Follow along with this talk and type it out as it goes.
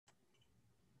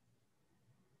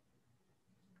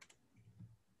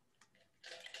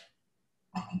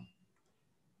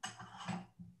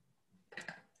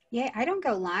Yeah, I don't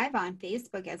go live on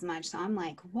Facebook as much, so I'm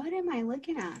like, what am I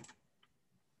looking at?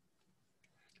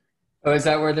 Oh, is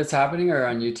that where that's happening or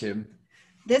on YouTube?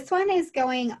 This one is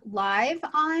going live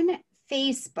on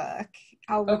Facebook.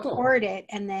 I'll Oh, cool. record it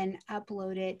and then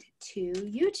upload it to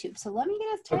YouTube. So let me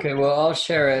get us typed. Okay, well, I'll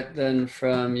share it then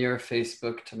from your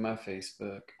Facebook to my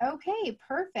Facebook. Okay,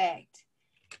 perfect.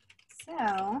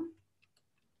 So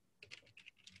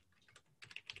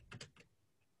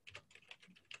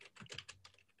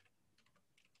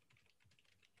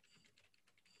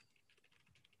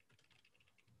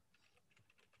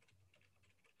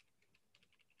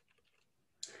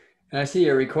And I see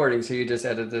you're recording, so you just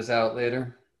edit this out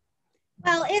later.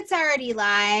 well, it's already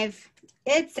live.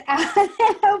 It's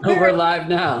Oh, we're live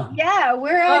now.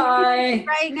 we're on YouTube Hi.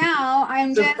 right now.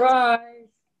 I'm just Surprise.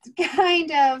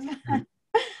 kind of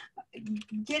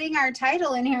getting our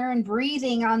title in here and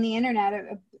breathing on the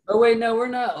internet. Oh, wait, no, we're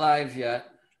not live yet.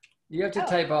 You have to Oh,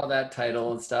 type all that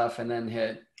title and stuff and then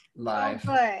hit oh, live.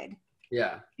 good.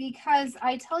 Yeah. Because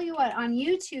I tell you what, on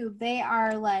YouTube, they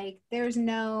are like, there's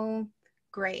no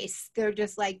grace. They're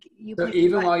just like, you So push the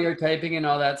even button. while you're typing in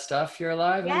all that stuff, you're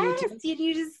live on Yes, YouTube?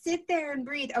 you just sit there and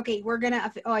breathe. Okay, we're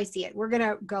gonna, oh, I see it. We're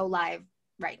gonna go live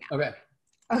right now. Okay.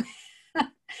 Okay.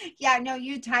 Yeah, no,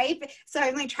 you type. So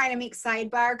I'm like trying to make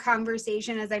sidebar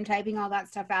conversation as I'm typing all that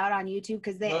stuff out on YouTube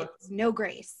because there's no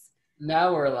grace.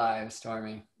 Now we're live,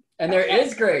 Stormy. And there Okay.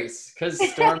 is grace because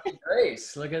Stormy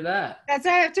Grace. Look at that. That's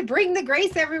why I have to bring the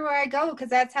grace everywhere I go because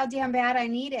that's how damn bad I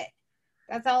need it.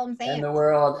 That's all I'm saying.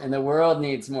 And the world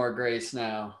needs more grace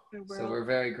now. The So world. we're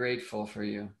very grateful for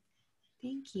you.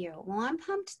 Thank you. Well, I'm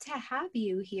pumped to have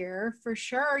you here for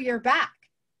sure. You're back.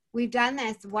 We've done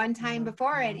this one time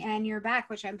before and you're back,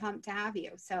 which I'm pumped to have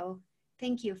you. So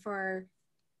thank you for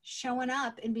showing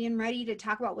up and being ready to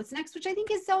talk about what's next, which I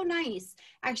think is so nice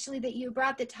actually that you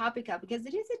brought the topic up because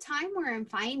it is a time where I'm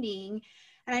finding,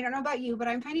 and I don't know about you, but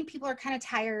I'm finding people are kind of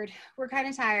tired. We're kind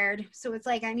of tired. So it's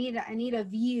like I need a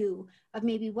view of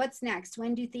maybe what's next.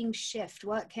 When do things shift?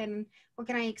 What can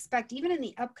I expect even in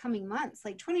the upcoming months?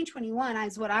 Like 2021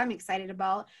 is what I'm excited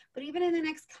about, but even in the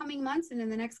next coming months and in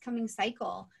the next coming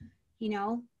cycle, you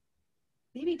know,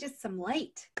 maybe just some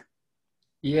light.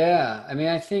 Yeah. I mean,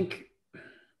 I think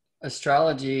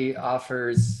astrology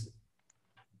offers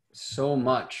so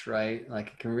much, right? Like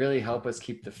it can really help us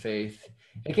keep the faith.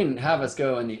 It can have us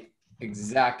go in the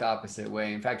exact opposite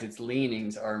way. In fact, its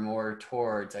leanings are more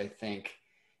towards, I think,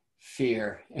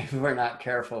 fear if we're not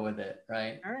careful with it,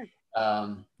 right? Sure.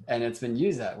 And it's been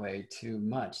used that way too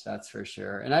much, that's for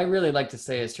sure. And I really like to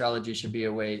say astrology should be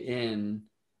a way in,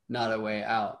 not a way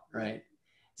out, right?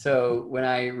 So when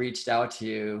I reached out to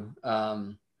you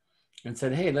and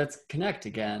said, hey, let's connect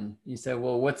again, you said,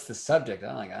 well, what's the subject?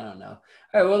 I'm like, I don't know.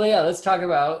 All right, well, yeah, let's talk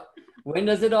about when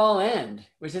does it all end?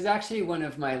 Which is actually one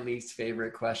of my least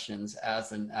favorite questions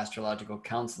as an astrological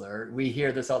counselor. We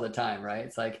hear this all the time, right?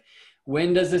 It's like,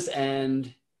 when does this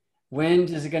end? When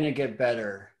is it going to get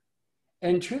better?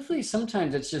 And truthfully,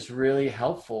 sometimes it's just really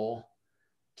helpful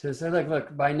to say, like,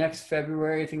 look, by next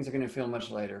February, things are going to feel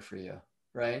much lighter for you,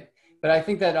 right? But I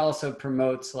think that also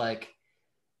promotes like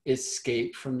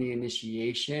escape from the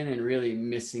initiation and really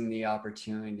missing the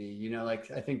opportunity. You know, like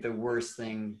I think the worst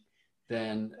thing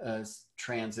than a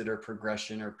transit or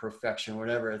progression or perfection,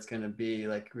 whatever it's going to be,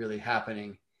 like really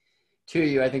happening to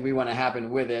you. I think we want to happen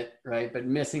with it, right? But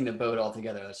missing the boat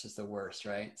altogether, that's just the worst,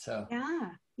 right? So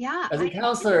Yeah. as a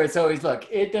counselor, it's always, look,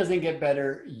 it doesn't get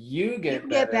better, you You get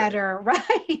get better, better, right?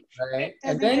 right? It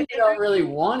And doesn't then get you better. don't really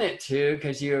want it to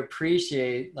because you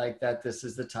appreciate like that this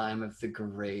is the time of the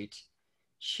great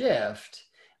shift.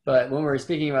 But when we're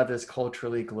speaking about this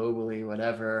culturally, globally,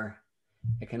 whatever,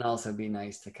 it can also be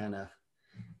nice to kind of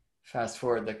fast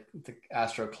forward the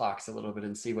astro clocks a little bit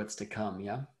and see what's to come.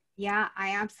 Yeah. Yeah,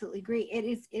 I absolutely agree.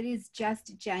 It is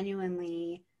just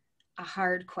genuinely a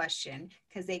hard question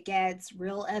because it gets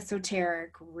real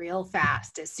esoteric real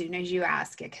fast as soon as you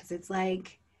ask it because it's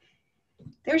like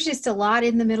there's just a lot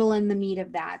in the middle and the meat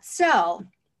of that. So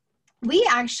we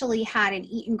actually had an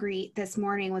eat and greet this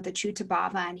morning with a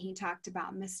Chutabava, and he talked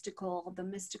about the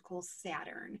mystical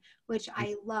Saturn, which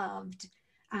I loved,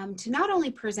 to not only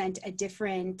present a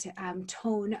different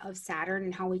tone of Saturn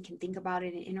and how we can think about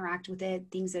it and interact with it,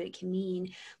 things that it can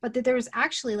mean, but that there's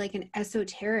actually like an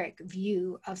esoteric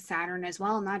view of Saturn as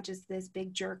well, not just this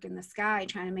big jerk in the sky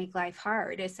trying to make life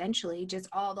hard, essentially just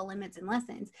all the limits and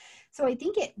lessons. So I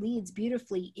think it leads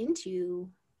beautifully into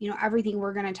everything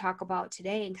we're going to talk about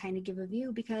today and kind of give a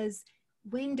view, because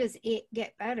when does it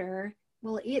get better?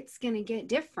 Well, it's going to get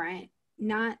different,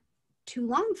 not too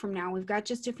long from now. We've got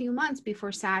just a few months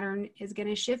before Saturn is going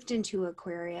to shift into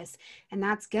Aquarius. And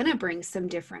that's going to bring some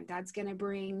different, that's going to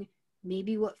bring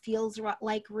maybe what feels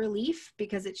like relief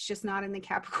because it's just not in the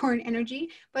Capricorn energy,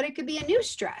 but it could be a new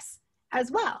stress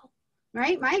as well,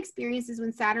 right? My experience is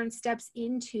when Saturn steps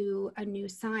into a new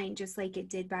sign, just like it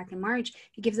did back in March,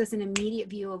 it gives us an immediate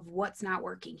view of what's not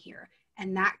working here.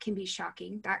 And that can be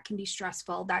shocking. That can be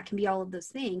stressful. That can be all of those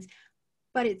things,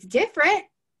 but it's different,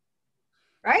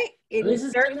 right? It This is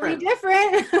is certainly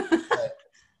different. different.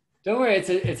 Don't worry,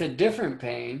 it's a different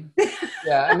pain.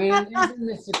 Yeah, I mean, it has a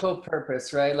mystical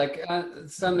purpose, right? Like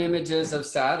some images of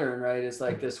Saturn, right, is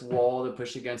like this wall to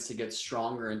push against to get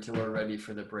stronger until we're ready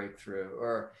for the breakthrough.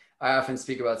 Or I often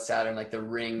speak about Saturn like the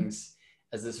rings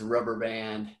as this rubber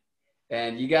band,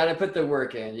 and you got to put the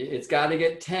work in. It's got to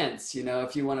get tense, you know,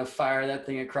 if you want to fire that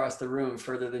thing across the room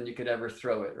further than you could ever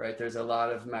throw it, right? There's a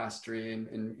lot of mastery and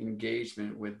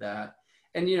engagement with that.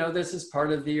 And, you know, this is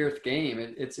part of the Earth game.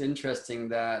 It's interesting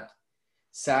that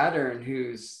Saturn,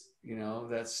 who's, you know,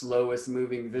 that slowest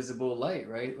moving visible light,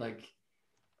 right? Like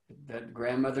that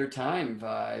grandmother time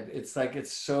vibe. It's like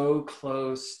it's so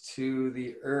close to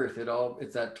the Earth.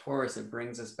 It's that Taurus. It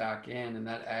brings us back in, and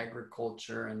that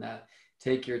agriculture and that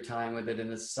take your time with it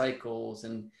and the cycles.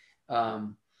 And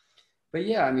but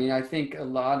yeah, I mean, I think a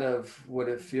lot of what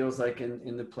it feels like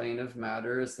in the plane of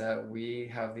matter is that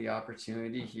we have the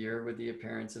opportunity here with the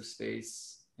appearance of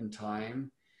space and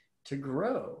time to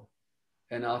grow.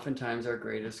 And oftentimes our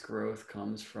greatest growth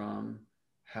comes from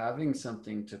having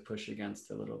something to push against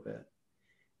a little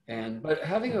bit. But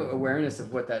having an awareness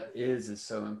of what that is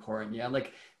so important. Yeah,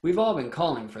 like we've all been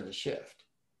calling for the shift.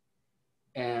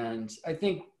 And I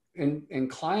think in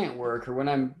client work, or when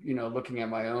I'm, you know, looking at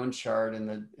my own chart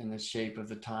and the shape of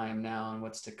the time now and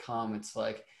what's to come, it's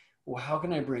like, well, how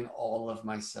can I bring all of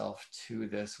myself to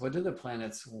this? What do the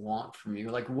planets want from me?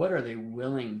 Like, what are they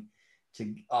willing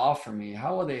to offer me?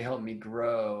 How will they help me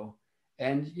grow?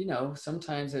 And, you know,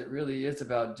 sometimes it really is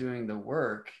about doing the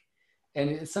work.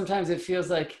 And sometimes it feels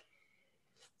like,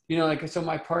 you know, like, so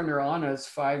my partner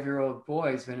Anna's 5-year-old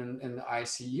boy has been in the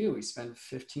ICU. He spent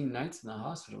 15 nights in the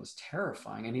hospital. It was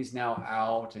terrifying. And he's now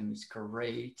out and he's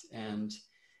great. And,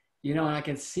 you know, and I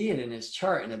can see it in his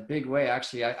chart in a big way.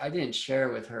 Actually, I didn't share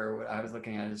with her what I was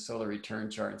looking at his solar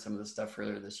return chart and some of the stuff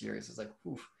earlier this year. He was like,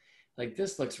 oof, like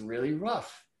this looks really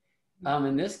rough.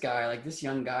 And this guy, like this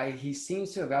young guy, he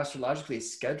seems to have astrologically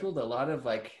scheduled a lot of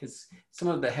like some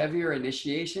of the heavier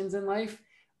initiations in life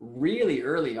really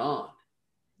early on.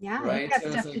 Yeah, he's Right. got So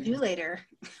it's stuff like, to do later.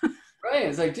 right.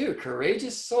 It's like, dude,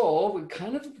 courageous soul,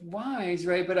 kind of wise,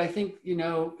 right? But I think, you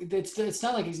know, it's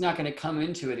not like he's not going to come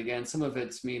into it again. Some of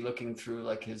it's me looking through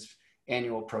like his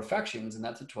annual profections, and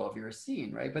that's a 12-year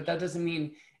scene, right? But that doesn't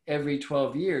mean every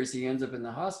 12 years he ends up in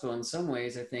the hospital. In some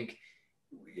ways, I think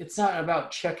it's not about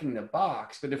checking the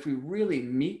box, but if we really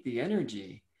meet the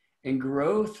energy and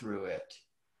grow through it,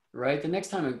 right? The next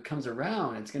time it comes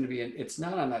around, it's going to be, it's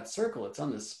not on that circle, it's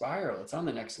on the spiral, it's on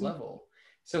the next level.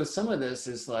 So some of this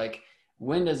is like,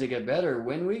 when does it get better?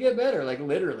 When we get better, like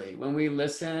literally, when we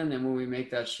listen and when we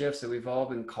make that shift. So we've all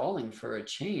been calling for a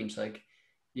change. Like,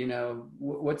 you know,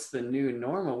 what's the new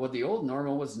normal? Well, the old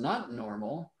normal was not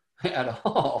normal at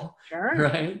all, Sure.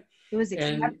 right? It was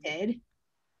And accepted.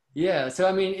 yeah, so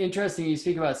I mean, interesting. You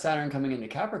speak about Saturn coming into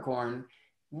Capricorn.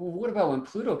 What about when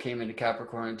Pluto came into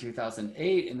Capricorn in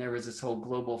 2008 and there was this whole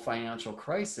global financial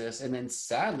crisis and then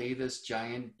sadly this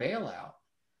giant bailout,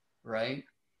 right?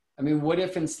 I mean, what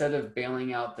if instead of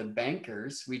bailing out the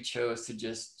bankers, we chose to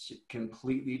just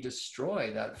completely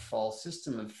destroy that false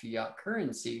system of fiat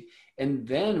currency? And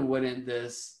then wouldn't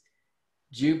this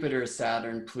Jupiter,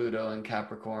 Saturn, Pluto, and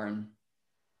Capricorn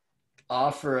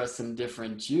offer us some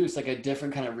different juice, like a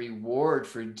different kind of reward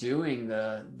for doing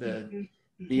the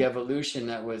evolution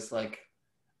that was like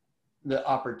the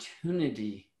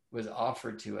opportunity was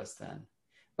offered to us then.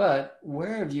 But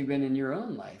where have you been in your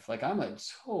own life? Like I'm a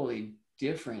totally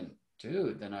different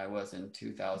dude than I was in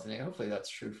 2008. Hopefully that's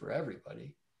true for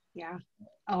everybody. Yeah.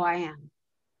 Oh, I am.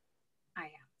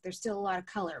 There's still a lot of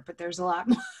color, but there's a lot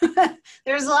more,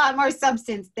 there's a lot more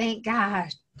substance. Thank God.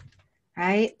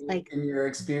 Right? Like in your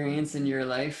experience in your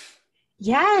life.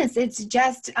 yes, it's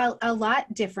just a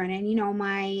lot different. And, you know,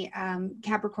 my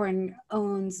Capricorn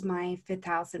owns my 5th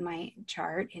house in my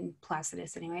chart in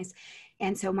Placidus anyways.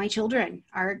 And so my children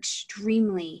are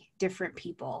extremely different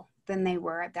people than they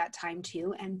were at that time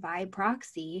too. And by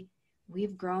proxy,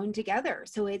 we've grown together.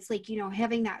 So it's like, you know,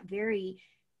 having that very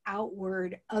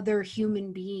outward other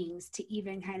human beings to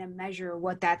even kind of measure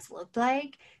what that's looked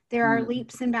like. There are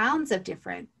leaps and bounds of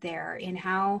different there in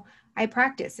how I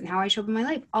practice and how I show up in my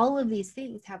life. All of these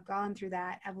things have gone through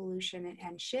that evolution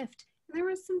and shift And there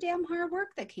was some damn hard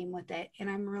work that came with it. And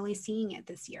I'm really seeing it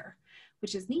this year,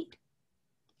 which is neat,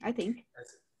 I think.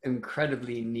 That's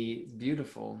incredibly neat,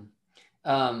 beautiful.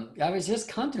 I was just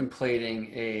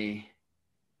contemplating a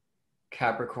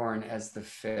Capricorn as the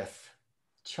fifth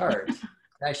chart.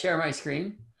 Can I share my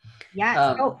screen? Yes.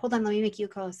 Oh, hold on. Let me make you a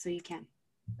co-host so you can.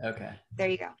 Okay. There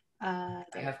you go. I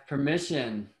have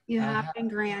permission. You have been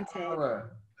granted.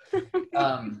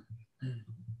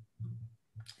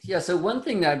 Yeah, so one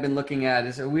thing that I've been looking at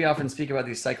is we often speak about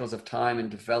these cycles of time and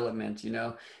development.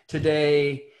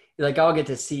 Today, like I'll get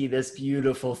to see this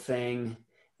beautiful thing,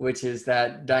 which is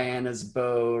that Diana's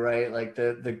bow, right? Like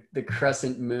the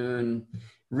crescent moon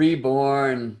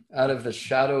reborn out of the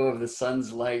shadow of the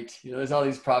sun's light. There's all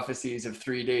these prophecies of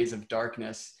 3 days of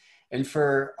darkness. And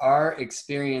for our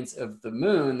experience of the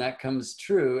moon, that comes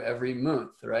true every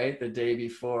month, right? The day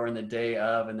before and the day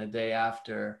of and the day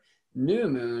after new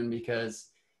moon, because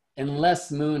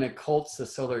unless moon occults the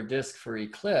solar disk for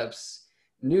eclipse,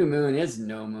 new moon is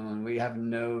no moon. We have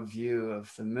no view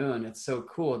of the moon. It's so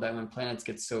cool that when planets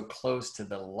get so close to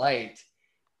the light,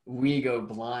 we go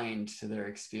blind to their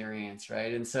experience,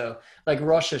 right? And so like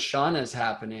Rosh Hashanah is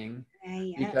happening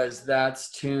because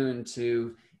that's tuned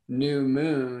to new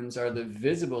moons are the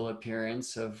visible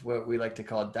appearance of what we like to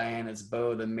call Diana's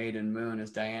bow, the maiden moon,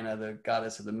 as Diana, the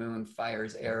goddess of the moon,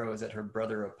 fires arrows at her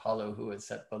brother Apollo, who is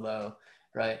set below,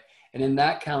 right? And in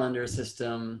that calendar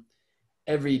system,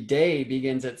 every day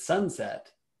begins at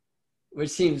sunset,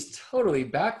 which seems totally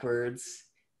backwards.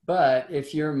 But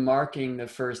if you're marking the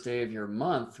first day of your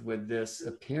month with this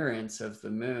appearance of the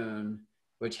moon,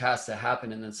 which has to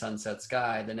happen in the sunset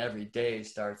sky, then every day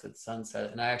starts at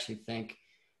sunset. And I actually think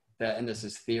that, and this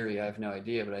is theory, I have no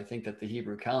idea, but I think that the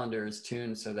Hebrew calendar is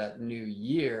tuned so that New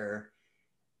Year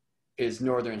is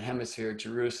Northern Hemisphere,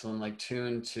 Jerusalem, like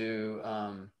tuned to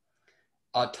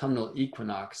autumnal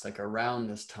equinox, like around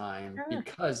this time,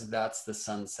 because that's the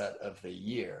sunset of the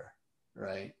year,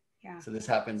 right? Yeah. So this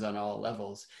happens on all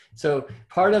levels. So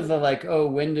part of the like, oh,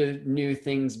 when do new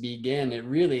things begin? It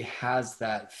really has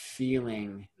that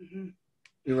feeling,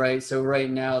 right? So right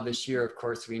now, this year, of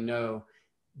course, we know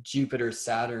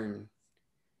Jupiter-Saturn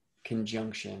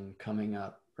conjunction coming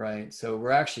up, right? So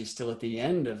we're actually still at the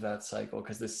end of that cycle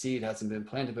because the seed hasn't been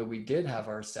planted, but we did have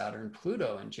our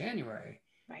Saturn-Pluto in January.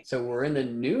 Right. So we're in the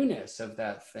newness of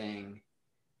that thing,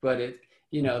 but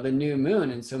the new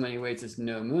moon in so many ways is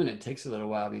no moon. It takes a little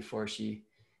while before she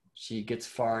gets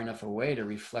far enough away to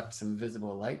reflect some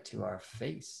visible light to our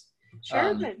face.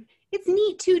 Sure, but it's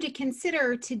neat too to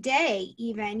consider today,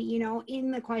 even,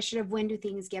 in the question of when do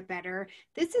things get better.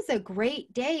 This is a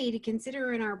great day to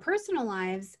consider in our personal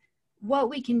lives what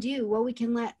we can do, what we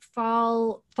can let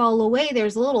fall away.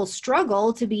 There's a little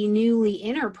struggle to be newly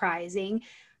enterprising,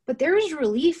 but there's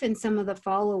relief in some of the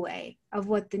fall away of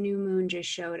what the new moon just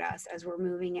showed us as we're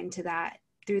moving into that,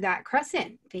 through that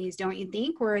crescent phase, don't you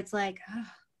think? Where it's like,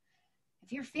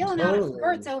 if you're feeling out of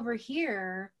sorts over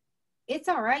here, it's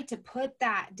all right to put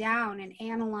that down and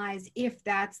analyze if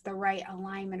that's the right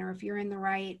alignment, or if you're in the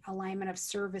right alignment of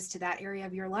service to that area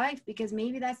of your life, because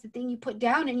maybe that's the thing you put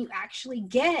down and you actually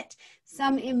get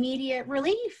some immediate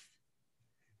relief.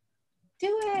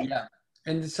 Do it. Yeah.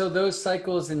 And so those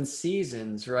cycles and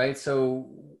seasons, right? So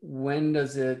when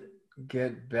does it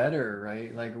get better,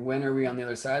 right? Like when are we on the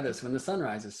other side of this? When the sun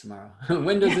rises tomorrow?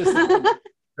 When does this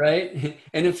right?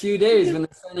 In a few days when the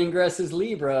sun ingresses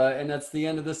Libra, and that's the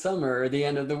end of the summer or the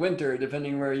end of the winter,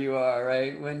 depending where you are,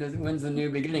 right? When's the new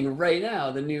beginning? Right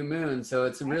now, the new moon. So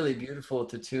it's really beautiful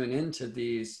to tune into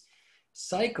these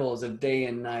cycles of day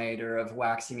and night, or of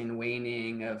waxing and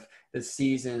waning, of the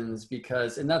seasons,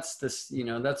 because, and that's this,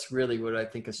 that's really what I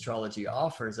think astrology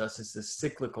offers us, is this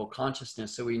cyclical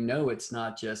consciousness. So we know it's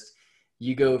not just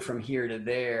you go from here to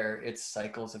there, it's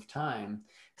cycles of time.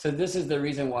 So this is the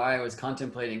reason why I was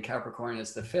contemplating Capricorn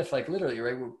as the fifth, like literally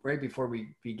right before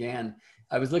we began,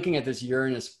 I was looking at this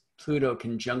Uranus-Pluto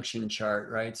conjunction chart,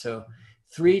 right? So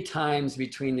 3 times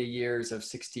between the years of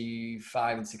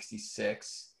 65 and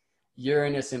 66,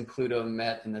 Uranus and Pluto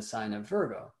met in the sign of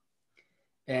Virgo.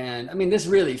 And I mean, this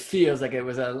really feels like it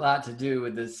was a lot to do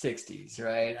with the 60s,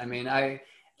 right? I mean, I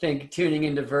think tuning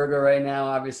into Virgo right now,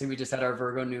 obviously we just had our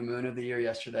Virgo new moon of the year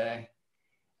yesterday.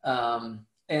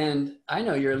 And I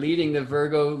know you're leading the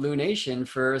Virgo lunation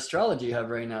for Astrology Hub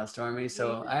right now, Stormie.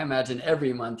 So I imagine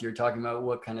every month you're talking about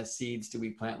what kind of seeds do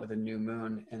we plant with a new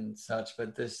moon and such.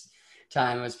 But this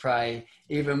time was probably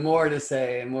even more to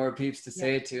say and more peeps to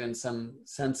say it to in some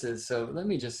senses. So let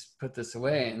me just put this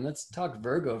away and let's talk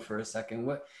Virgo for a second.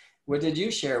 What did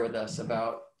you share with us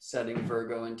about setting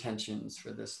Virgo intentions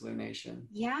for this lunation?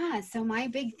 Yeah, so my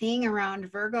big thing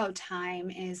around Virgo time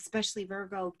is, especially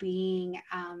Virgo being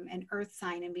an earth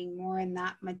sign and being more in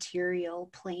that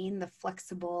material plane, the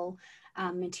flexible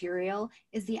material,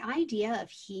 is the idea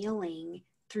of healing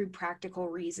through practical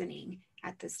reasoning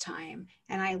at this time.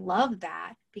 And I love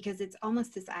that because it's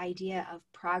almost this idea of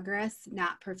progress,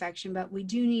 not perfection, but we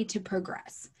do need to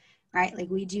progress, right? Like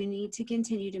we do need to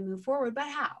continue to move forward, but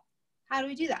how? How do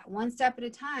we do that? One step at a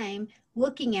time,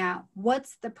 looking at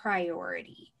what's the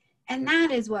priority. And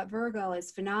that is what Virgo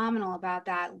is phenomenal about,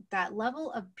 that level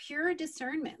of pure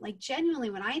discernment. Like genuinely,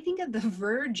 when I think of the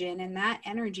Virgin and that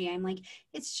energy, I'm like,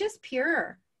 it's just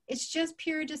pure. It's just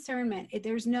pure discernment.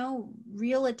 There's no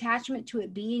real attachment to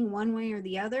it being one way or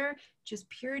the other, just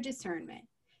pure discernment.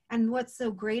 And what's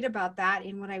so great about that,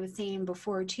 and what I was saying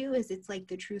before too, is it's like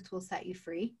the truth will set you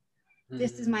free.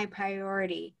 This is my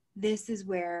priority. This is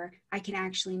where I can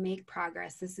actually make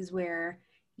progress. This is where,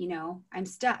 I'm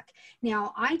stuck.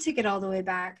 Now, I took it all the way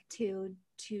back to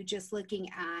just looking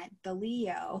at the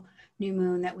Leo new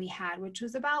moon that we had, which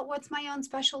was about what's my own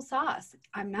special sauce.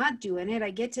 I'm not doing it.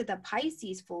 I get to the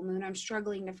Pisces full moon. I'm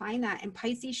struggling to find that. And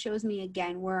Pisces shows me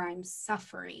again where I'm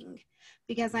suffering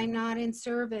because I'm not in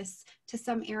service to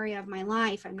some area of my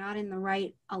life. I'm not in the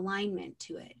right alignment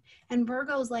to it. And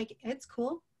Virgo's like, it's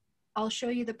cool. I'll show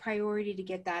you the priority to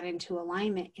get that into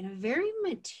alignment in a very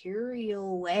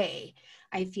material way,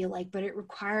 I feel like, but it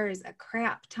requires a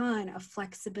crap ton of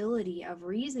flexibility of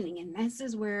reasoning. And this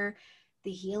is where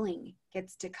the healing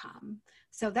gets to come.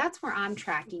 So that's where I'm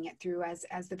tracking it through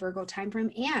as the Virgo time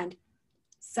frame, and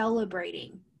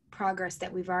celebrating progress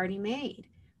that we've already made,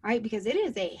 right? Because it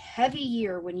is a heavy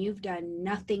year when you've done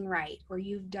nothing right, or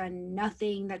you've done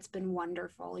nothing that's been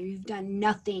wonderful, or you've done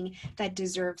nothing that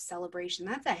deserves celebration.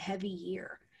 That's a heavy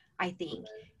year, I think.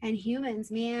 And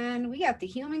humans, man, we got the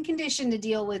human condition to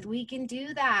deal with. We can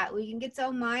do that. We can get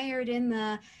so mired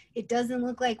in it doesn't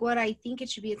look like what I think it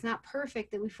should be. It's not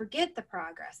perfect, that we forget the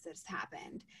progress that's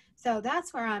happened. So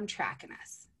that's where I'm tracking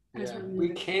us. Yeah, we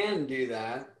can do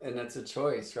that, and that's a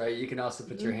choice, right? You can also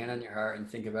put your hand on your heart and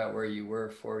think about where you were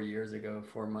 4 years ago,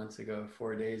 4 months ago,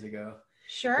 4 days ago.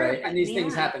 Sure. Right. And these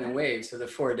things happen in waves. So the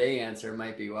 4-day answer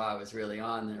might be, wow, I was really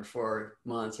on there 4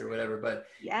 months or whatever. But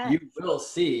you will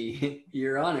see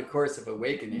you're on a course of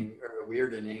awakening or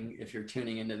weirdening if you're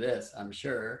tuning into this, I'm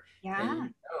sure. Yeah.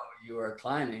 And you are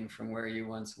climbing from where you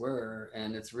once were.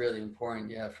 And it's really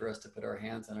important, for us to put our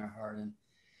hands on our heart and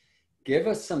give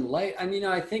us some light. I mean,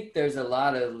 I think there's a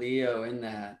lot of Leo in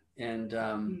that. And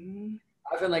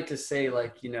I often like to say,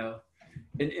 like,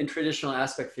 in traditional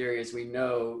aspect theory, as we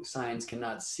know, signs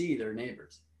cannot see their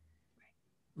neighbors.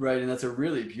 Right. And that's a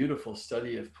really beautiful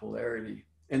study of polarity.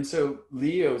 And so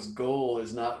Leo's goal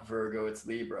is not Virgo, it's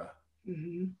Libra.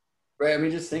 Right. I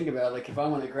mean, just think about, like, if I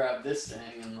want to grab this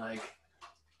thing and like,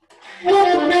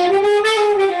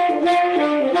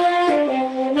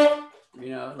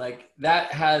 like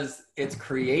that it's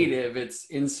creative, it's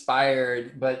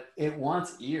inspired, but it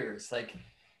wants ears. Like,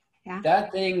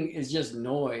 that thing is just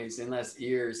noise unless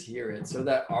ears hear it. So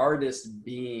that artist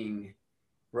being,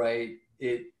 right,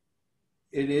 it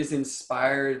is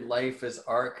inspired. Life is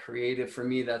art, creative. For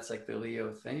me, that's like the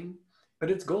Leo thing.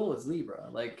 But its goal is Libra.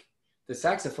 Like, the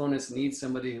saxophonist needs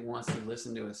somebody who wants to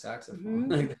listen to a saxophone.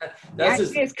 Like that's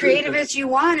just as creative as you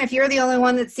want if you're the only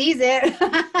one that sees it.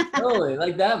 Totally.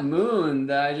 Like that moon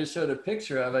that I just showed a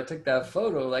picture of, I took that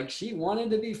photo, like she wanted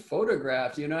to be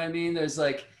photographed. You know what I mean? There's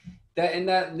like that in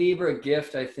that Libra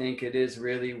gift. I think it is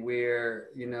really where,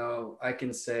 I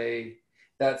can say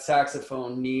that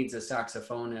saxophone needs a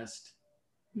saxophonist.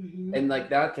 And like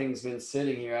that thing's been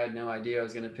sitting here. I had no idea I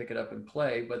was going to pick it up and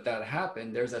play, but that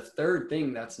happened. There's a third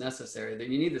thing that's necessary. That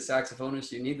you need the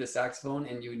saxophonist, you need the saxophone,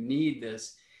 and you need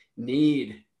this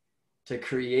need to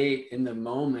create in the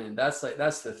moment. That's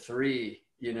the 3,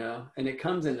 and it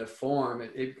comes into form.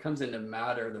 It comes into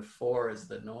matter. The 4 is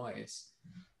the noise.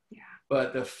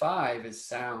 But the 5 is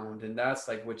sound, and that's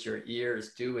like what your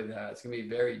ears do with that. It's gonna be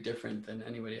very different than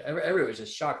anybody. Everybody was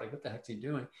just shocked, like, what the heck's he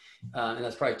doing? And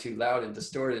that's probably too loud and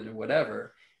distorted and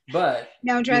whatever. But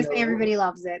no, trust me, everybody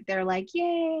loves it. They're like,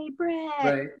 yay, Brett.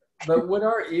 Right. But what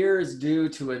our ears do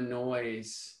to a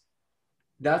noise,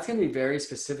 that's gonna be very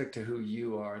specific to who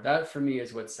you are. That for me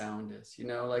is what sound is.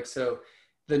 Like, so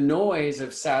the noise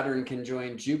of Saturn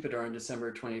conjoined Jupiter on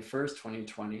December 21st,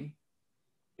 2020.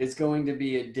 Is going to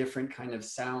be a different kind of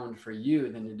sound for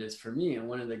you than it is for me. And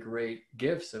one of the great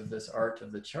gifts of this art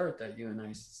of the chart that you and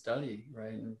I study,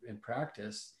 right, and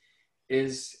practice,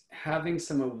 is having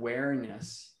some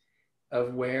awareness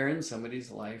of where in somebody's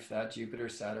life that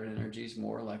Jupiter-Saturn energy is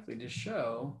more likely to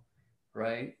show,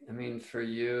 right? I mean, for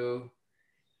you,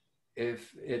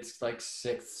 if it's like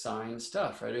sixth sign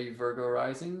stuff, right? Are you Virgo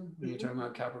rising when you're talking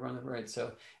about Capricorn, right?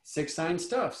 So sixth sign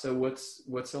stuff. So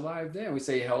what's alive there? We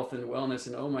say health and wellness,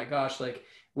 and oh my gosh, like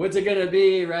what's it gonna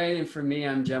be, right? And for me,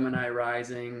 I'm Gemini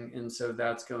rising, and so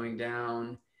that's going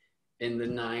down in the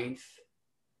ninth,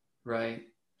 right?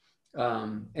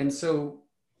 And so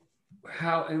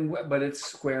how and what, but it's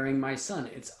squaring my sun,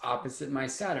 it's opposite my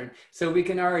Saturn, so we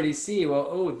can already see, well,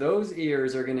 oh, those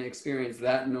ears are going to experience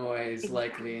that noise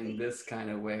likely in this kind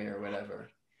of way or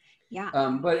whatever. Yeah.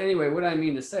 But anyway, what I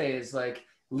mean to say is like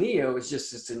Leo is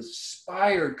just this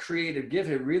inspired creative gift.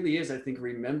 It really is, I think,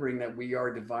 remembering that we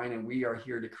are divine and we are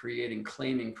here to create, and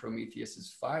claiming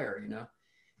Prometheus's fire, you know.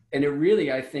 And it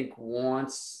really, I think,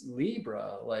 wants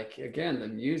Libra, like again, the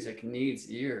music needs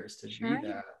ears to be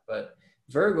that, but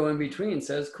Virgo in between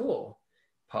says, cool,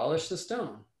 polish the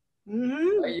stone.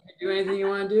 Right? You can do anything you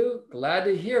want to do. Glad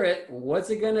to hear it. What's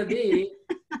it going to be?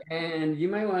 And you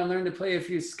might want to learn to play a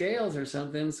few scales or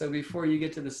something. So before you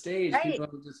get to the stage, people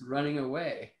are just running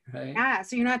away, right? Yeah.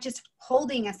 So you're not just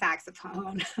holding a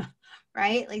saxophone,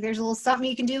 right? Like there's a little something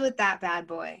you can do with that bad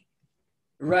boy.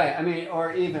 Right. I mean,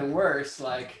 or even worse,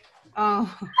 like,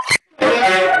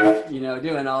 you know,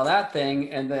 doing all that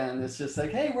thing. And then it's just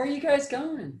like, hey, where are you guys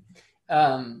going?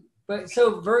 But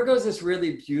so Virgo is this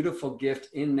really beautiful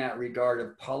gift in that regard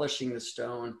of polishing the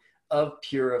stone, of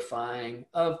purifying,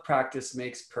 of practice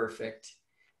makes perfect.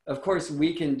 Of course,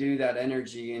 we can do that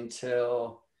energy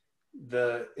until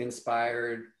the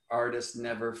inspired artist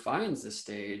never finds the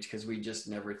stage, because we just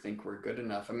never think we're good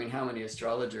enough. I mean, how many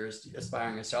astrologers,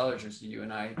 aspiring astrologers, do you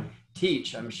and I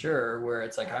teach? I'm sure, where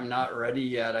it's like, I'm not ready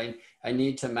yet. I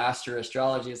need to master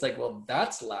astrology. It's like, well,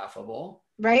 that's laughable.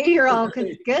 Right? You're all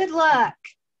good luck.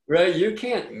 Right, you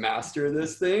can't master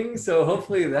this thing. So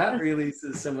hopefully that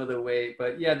releases some of the weight.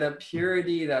 But yeah, that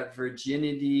purity, that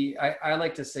virginity, I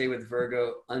like to say with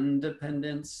Virgo,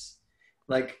 independence,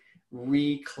 like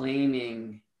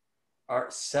reclaiming our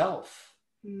self,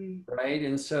 right?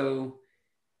 And so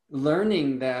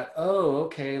learning that, oh,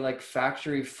 okay, like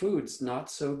factory food's not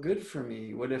so good for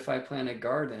me. What if I plant a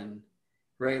garden?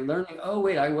 Right, learning, oh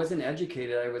wait, I wasn't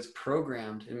educated, I was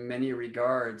programmed in many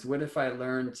regards. What if I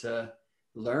learned to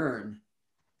learn,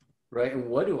 right? And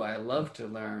what do I love to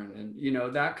learn? And you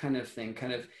know, that kind of thing,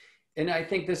 kind of. And I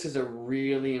think this is a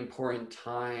really important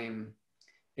time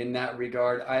in that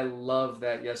regard. I love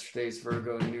that yesterday's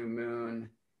Virgo new moon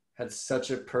had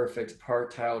such a perfect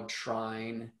partile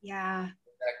trine. Yeah.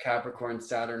 That Capricorn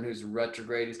Saturn, who's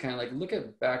retrograde, is kind of like, look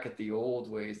at back at the old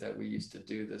ways that we used to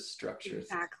do this structure.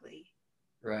 Exactly.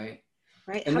 Right.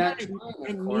 Right. And How that about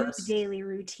trine, a new daily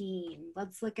routine?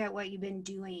 Let's look at what you've been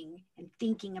doing and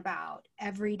thinking about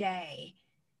every day.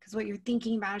 Because what you're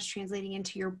thinking about is translating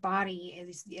into your body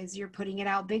as you're putting it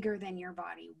out bigger than your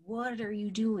body. What are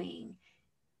you doing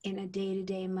in a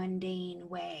day-to-day mundane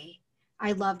way?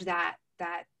 I loved that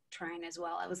trine as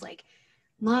well. I was like,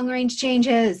 long range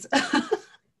changes.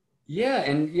 Yeah,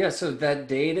 and yeah, so that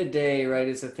day to day, right,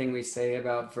 is the thing we say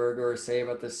about Virgo, or say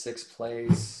about the sixth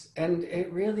place. And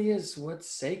it really is what's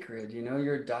sacred, you know,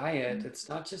 your diet. It's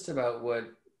not just about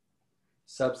what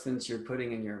substance you're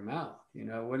putting in your mouth, you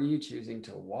know, what are you choosing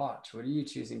to watch? What are you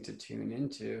choosing to tune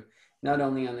into? Not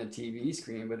only on the TV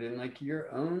screen, but in like your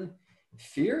own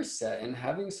fear set, and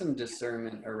having some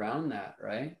discernment around that,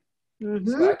 right?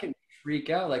 So I can freak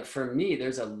out. Like for me,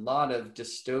 there's a lot of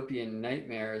dystopian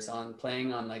nightmares on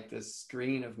playing on like the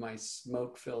screen of my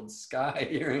smoke-filled sky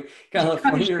here in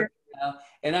California right now.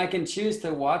 And I can choose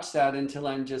to watch that until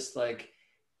I'm just like,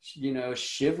 you know,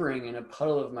 shivering in a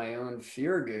puddle of my own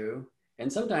fear goo.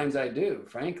 And sometimes I do,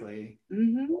 frankly.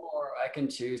 Or I can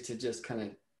choose to just kind of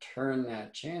turn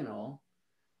that channel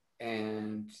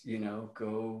and, you know,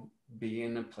 go be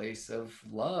in a place of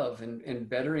love and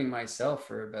bettering myself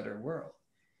for a better world.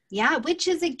 Yeah, which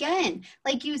is, again,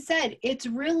 like you said, it's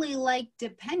really like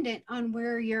dependent on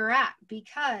where you're at,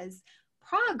 because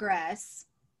progress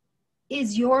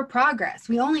is your progress.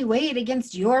 We only weigh it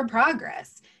against your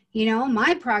progress. You know,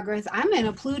 my progress, I'm in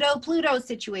a Pluto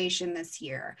situation this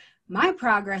year. My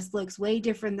progress looks way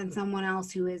different than someone else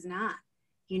who is not.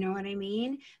 You know what I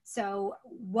mean? So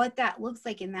what that looks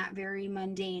like in that very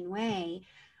mundane way,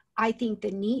 I think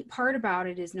the neat part about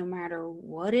it is no matter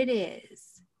what it is,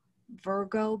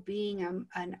 Virgo being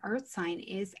an earth sign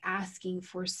is asking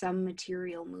for some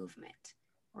material movement,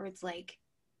 or it's like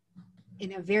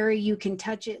in a very you can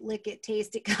touch it, lick it,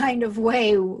 taste it kind of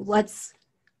way. Let's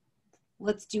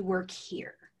do work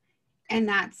here. And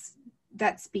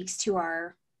that speaks to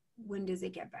our, when does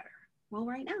it get better? Well,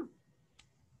 right now.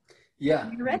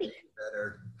 Yeah. You're ready.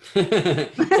 Better.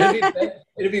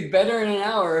 It'd be better in an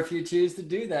hour if you choose to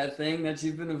do that thing that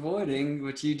you've been avoiding,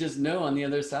 which you just know on the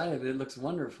other side of it looks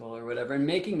wonderful or whatever. And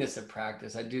making this a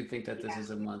practice, I do think that this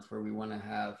is a month where we want to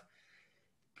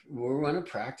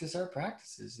practice our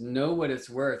practices, know what it's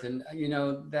worth. And you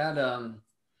know,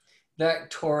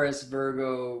 that Taurus,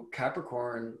 Virgo,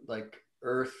 Capricorn, like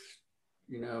earth,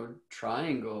 you know,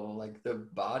 triangle, like the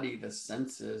body, the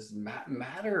senses,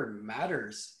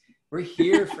 matters. We're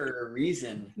here for a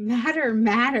reason. Matter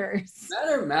matters.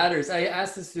 Matter matters. I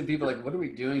ask this to people, like, what are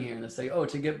we doing here? And they say, oh,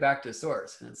 to get back to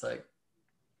source. And it's like,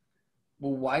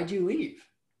 well, why'd you leave?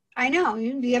 I know.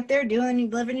 You'd be up there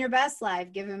living your best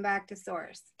life, giving back to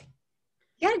source.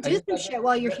 You gotta do some shit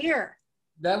while you're here.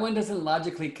 That one doesn't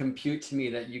logically compute to me,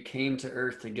 that you came to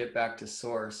earth to get back to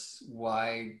source.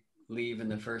 Why leave in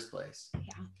the first place?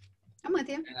 Yeah, I'm with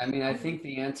you. And I mean, I think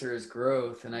the answer is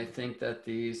growth. And I think that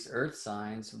these earth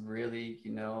signs really,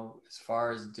 you know, as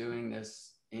far as doing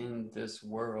this in this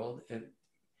world, it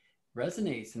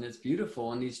resonates and it's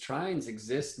beautiful. And these trines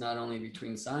exist not only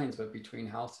between signs, but between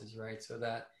houses, right? So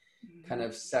that kind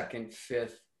of second,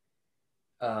 fifth,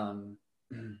 10th,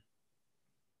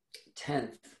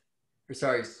 or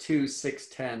sorry, it's 2, 6,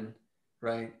 10,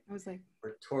 right? I was like,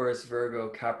 or Taurus, Virgo,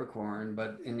 Capricorn,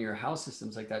 but in your house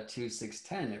systems like that 2, 6,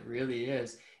 10, it really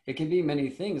is. It can be many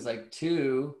things. Like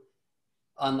 2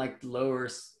 on like lower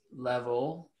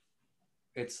level,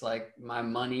 it's like my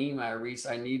money,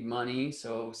 I need money.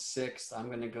 So 6, I'm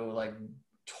going to go like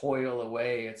toil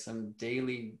away at some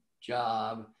daily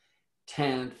job.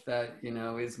 10th, that, you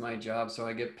know, is my job, so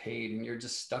I get paid, and you're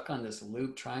just stuck on this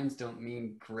loop. Trines don't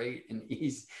mean great and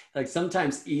easy. Like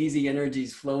sometimes easy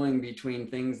energies flowing between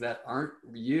things that aren't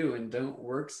you and don't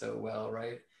work so well,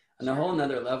 right? On a whole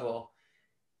nother level,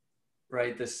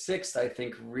 right? The 6th, I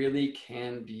think, really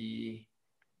can be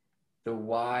the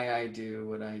why I do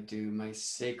what I do, my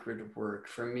sacred work.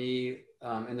 For me,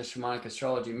 in the shamanic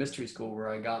astrology mystery school where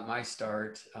I got my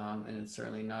start, and it's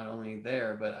certainly not only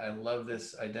there, but I love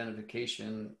this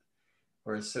identification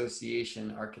or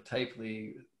association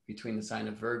archetypally between the sign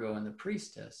of Virgo and the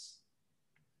priestess.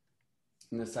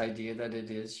 And this idea that it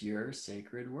is your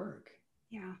sacred work.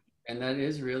 Yeah. And that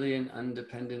is really an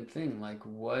independent thing. Like,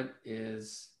 what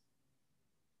is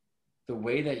the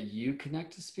way that you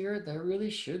connect to spirit? That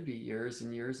really should be yours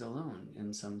and yours alone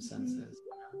in some senses.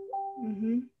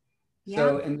 Mm-hmm. Yeah.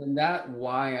 So, and then that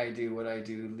why I do what I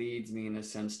do leads me in a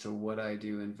sense to what I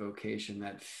do in vocation,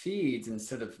 that feeds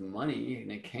instead of money,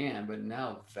 and it can, but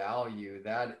now value,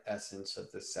 that essence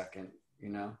of the second, you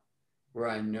know, where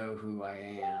I know who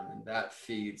I am, and that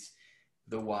feeds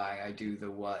the why I do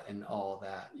the what and all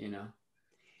that, you know.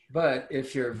 But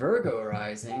if you're Virgo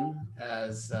rising,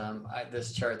 as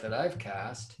this chart that I've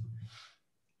cast,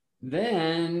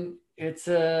 then it's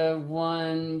a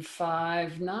 1,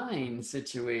 5, 9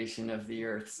 situation of the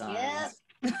earth signs.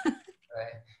 Yep.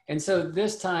 Right. And so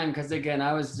this time, because again,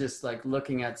 I was just like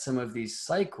looking at some of these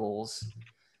cycles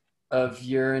of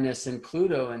Uranus and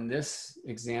Pluto in this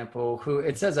example, who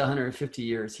it says 150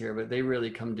 years here, but they really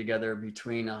come together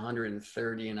between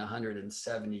 130 and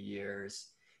 170 years.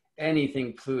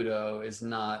 Anything Pluto is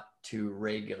not too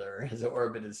regular. His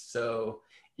orbit is so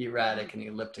erratic and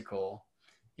elliptical,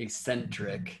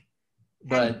 eccentric,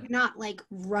 but and not like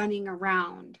running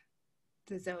around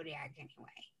the zodiac anyway.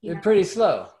 They're pretty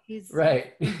slow. He's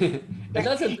right. And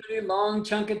that's a pretty long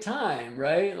chunk of time,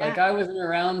 right? Like I wasn't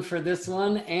around for this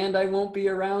one, and I won't be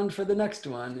around for the next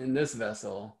one in this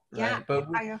vessel, right? But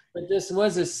this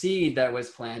was a seed that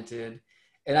was planted.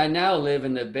 And I now live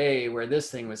in the Bay where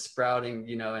this thing was sprouting,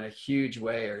 you know, in a huge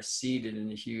way, or seeded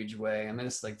in a huge way. I mean,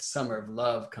 it's like the summer of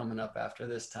love coming up after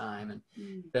this time,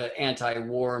 and the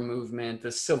anti-war movement,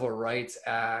 the Civil Rights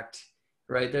Act,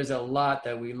 right? There's a lot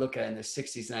that we look at in the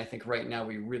 60s. And I think right now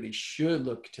we really should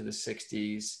look to the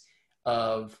 60s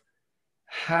of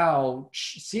how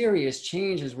serious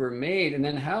changes were made, and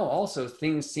then how also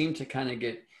things seem to kind of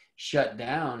get shut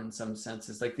down in some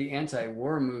senses. Like the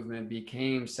anti-war movement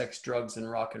became sex, drugs, and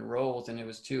rock and rolls, and it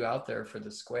was too out there for the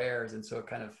squares, and so it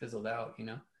kind of fizzled out, you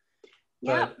know.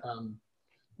 Yeah. But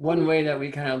one way that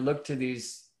we kind of look to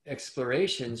these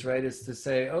explorations, right, is to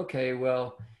say, okay,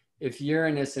 well, if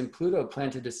Uranus and Pluto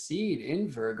planted a seed in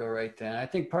Virgo right then, I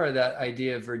think part of that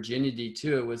idea of virginity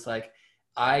too, it was like,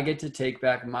 I get to take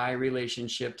back my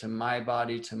relationship to my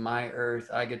body, to my earth.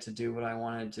 I get to do what I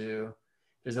want to do.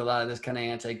 There's a lot of this kind of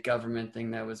anti-government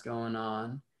thing that was going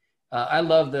on. I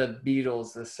love the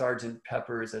Beatles, the Sgt.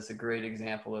 Peppers, as a great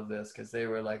example of this, because they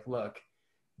were like, look,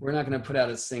 we're not going to put out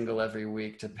a single every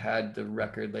week to pad the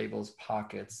record label's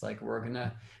pockets. Like we're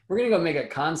gonna go make a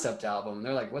concept album.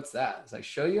 They're like, what's that? It's like,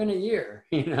 show you in a year,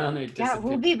 you know, and they Yeah, disappear.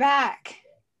 we'll be back.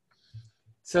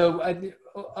 So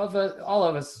all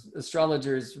of us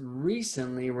astrologers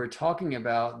recently were talking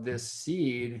about this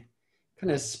seed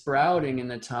kind of sprouting in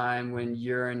the time when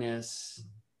Uranus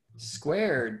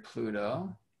squared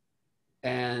Pluto.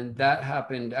 And that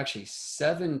happened actually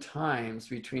 7 times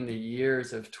between the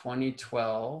years of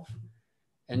 2012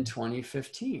 and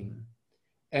 2015.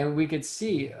 And we could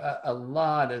see a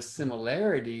lot of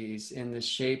similarities in the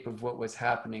shape of what was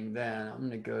happening then. I'm going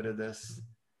to go to this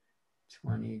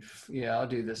I'll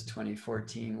do this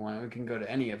 2014 one. We can go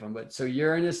to any of them. But so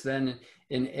Uranus then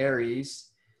in Aries,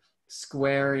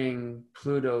 squaring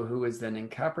Pluto, who is then in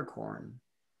Capricorn.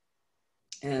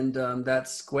 And that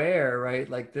square, right,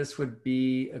 like this would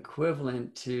be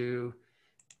equivalent to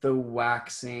the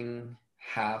waxing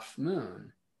half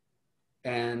moon.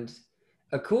 And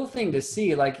a cool thing to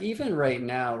see, like even right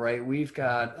now, right, we've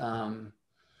got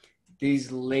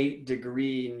these late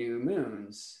degree new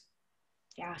moons.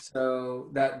 Yeah. So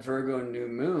that Virgo new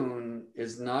moon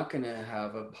is not going to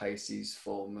have a Pisces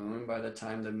full moon. By the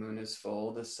time the moon is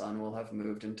full, the sun will have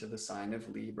moved into the sign of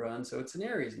Libra. And so it's an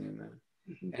Aries new moon.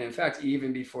 Mm-hmm. And in fact,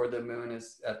 even before the moon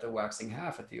is at the waxing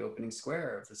half, at the opening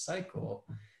square of the cycle,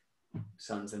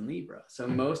 sun's in Libra. So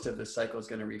most of the cycle is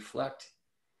going to reflect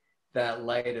that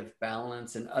light of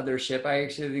balance and othership. I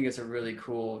actually think it's a really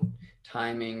cool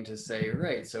timing to say,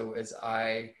 right, so as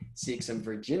I seek some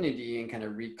virginity and kind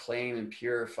of reclaim and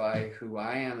purify who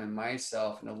I am and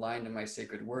myself and align to my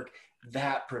sacred work,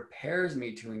 that prepares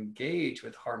me to engage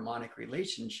with harmonic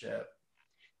relationship.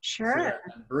 Sure. So that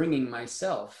I'm bringing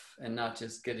myself and not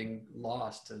just getting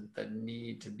lost to the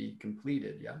need to be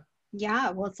completed. Yeah.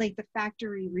 Yeah. Well, it's like the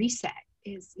factory reset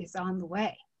is on the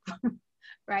way,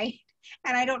 right?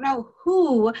 And I don't know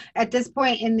who at this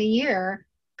point in the year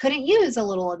couldn't use a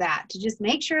little of that to just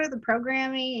make sure the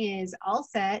programming is all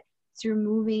set so you're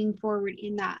moving forward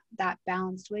in that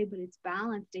balanced way. But it's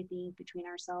balanced, I think, between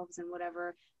ourselves and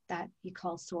whatever that you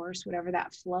call source, whatever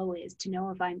that flow is, to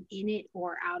know if I'm in it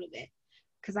or out of it.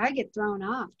 Because I get thrown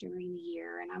off during the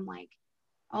year and I'm like,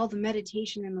 all the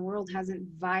meditation in the world hasn't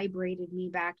vibrated me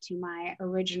back to my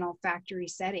original factory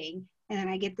setting. And then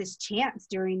I get this chance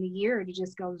during the year to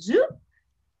just go zoop.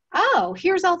 Oh,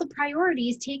 here's all the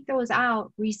priorities. Take those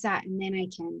out, reset, and then I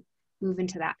can move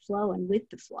into that flow and with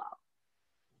the flow.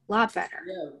 A lot better.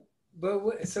 Yeah.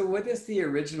 But so what is the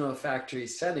original factory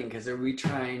setting? Because are we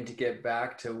trying to get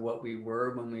back to what we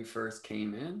were when we first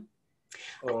came in?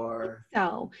 Or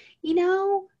so,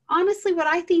 honestly, what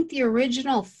I think the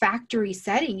original factory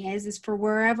setting is for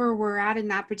wherever we're at in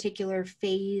that particular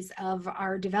phase of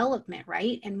our development,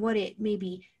 right? And what it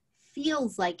maybe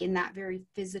feels like in that very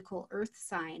physical earth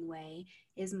sign way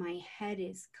is my head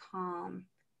is calm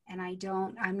and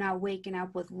I'm not waking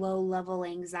up with low level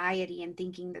anxiety and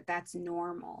thinking that that's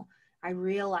normal. I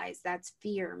realize that's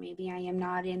fear. Maybe I am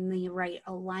not in the right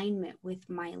alignment with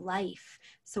my life.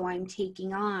 So I'm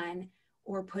taking on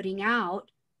or putting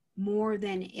out more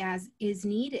than as is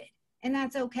needed. And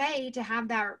that's okay to have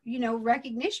that,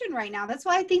 recognition right now. That's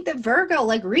why I think that Virgo,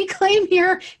 reclaim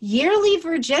your yearly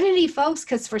virginity, folks,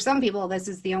 because for some people, this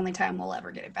is the only time we'll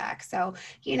ever get it back. So,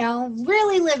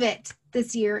 really live it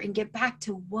this year and get back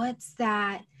to what's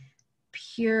that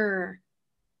pure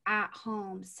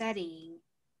at-home setting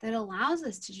that allows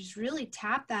us to just really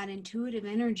tap that intuitive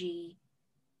energy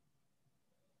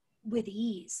with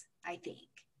ease, I think,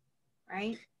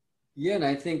 right? Yeah, and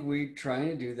I think we're trying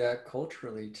to do that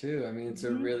culturally too. I mean, it's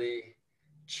a really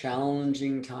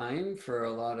challenging time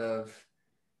for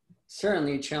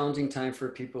certainly challenging time for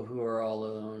people who are all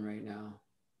alone right now.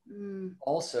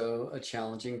 Also a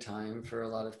challenging time for a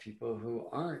lot of people who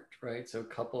aren't, right? So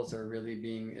couples are really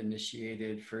being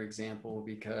initiated, for example,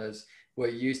 because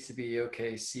what used to be,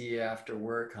 okay, see you after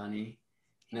work, honey,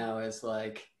 now is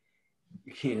like,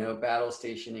 battle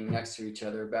stationing next to each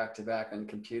other, back to back on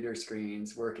computer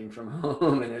screens, working from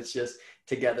home, and it's just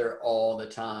together all the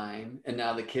time. And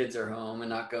now the kids are home and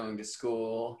not going to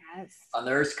school on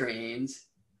their screens,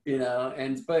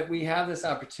 but we have this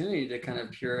opportunity to kind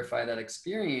of purify that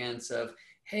experience of,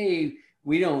 hey,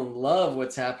 we don't love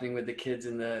what's happening with the kids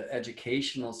in the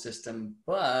educational system,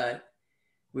 but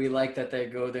we like that they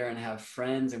go there and have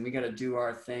friends and we got to do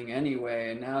our thing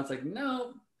anyway. And now it's like,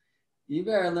 no, you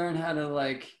better learn how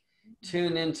to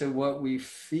tune into what we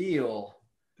feel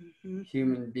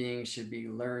human beings should be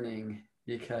learning,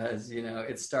 because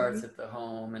it starts at the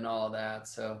home and all that.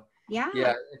 So yeah,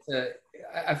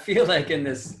 I feel like in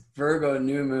this Virgo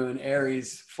new moon,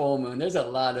 Aries full moon, there's a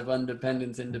lot of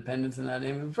independence in that.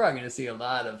 And we're probably going to see a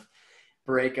lot of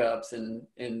breakups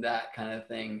and that kind of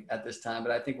thing at this time.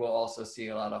 But I think we'll also see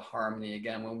a lot of harmony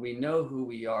again when we know who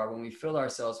we are, when we fill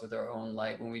ourselves with our own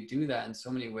light, when we do that in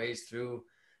so many ways through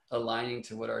aligning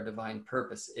to what our divine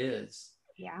purpose is.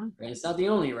 Yeah. And it's not the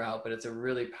only route, but it's a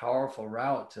really powerful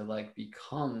route to like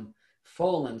become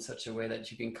full in such a way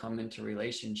that you can come into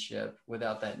relationship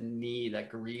without that need, that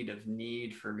greed of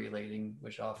need for relating,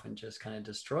 which often just kind of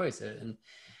destroys it. And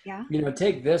yeah, you know,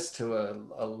 take this to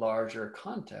a larger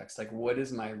context. Like, what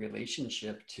is my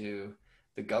relationship to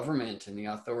the government and the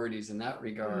authorities in that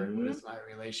regard? Mm-hmm. What is my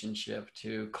relationship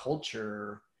to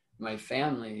culture, my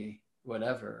family,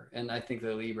 whatever? And I think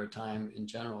the Libra time in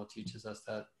general teaches us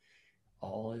that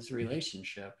all is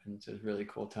relationship. And it's a really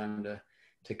cool time to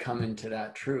come into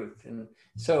that truth. And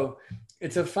so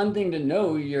it's a fun thing to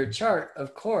know your chart,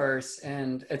 of course.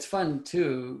 And it's fun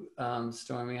too,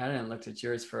 Stormie, I hadn't looked at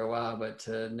yours for a while, but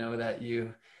to know that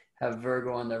you have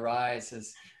Virgo on the rise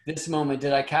is this moment.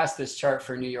 Did I cast this chart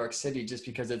for New York City just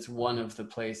because it's one of the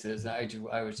places? I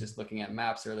was just looking at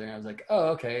maps earlier and I was like, oh,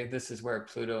 okay, this is where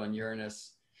Pluto and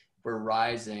Uranus were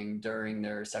rising during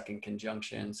their second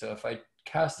conjunction. So if I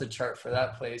cast the chart for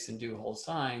that place and do whole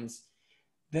signs,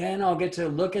 then I'll get to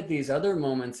look at these other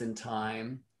moments in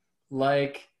time,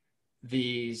 like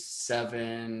these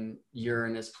 7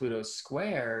 Uranus-Pluto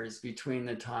squares between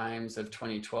the times of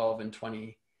 2012 and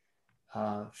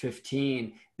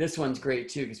 2015. This one's great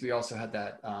too, because we also had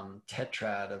that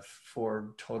tetrad of 4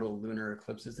 total lunar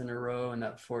eclipses in a row in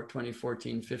that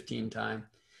 2014-15 time.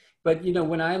 But, you know,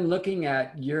 when I'm looking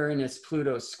at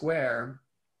Uranus-Pluto square,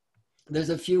 there's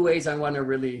a few ways I want to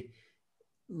really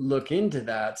look into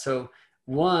that. So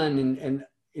one, and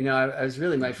you know, I was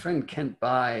really, my friend Kent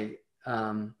Bai,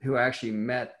 who I actually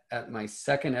met at my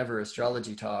second ever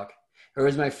astrology talk. It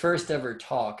was my first ever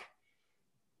talk,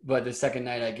 but the second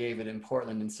night I gave it in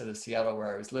Portland instead of Seattle,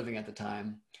 where I was living at the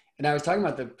time. And I was talking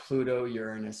about the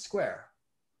Pluto-Uranus square.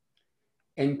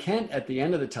 And Kent, at the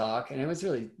end of the talk, and it was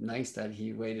really nice that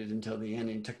he waited until the end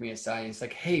and he took me aside. And he's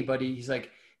like, hey, buddy, he's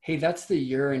like, hey, that's the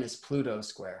Uranus-Pluto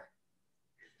square.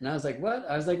 And I was like, what?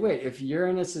 I was like, wait, if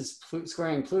Uranus is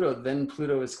squaring Pluto, then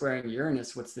Pluto is squaring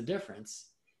Uranus. What's the difference?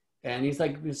 And he's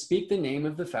like, speak the name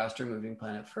of the faster moving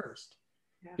planet first.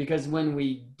 Yeah. Because when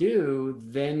we do,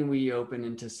 then we open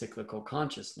into cyclical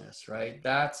consciousness, right?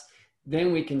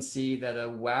 Then we can see that a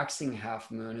waxing half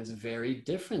moon is very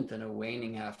different than a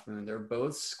waning half moon. They're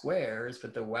both squares,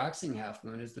 but the waxing half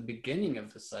moon is the beginning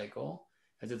of the cycle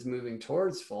as it's moving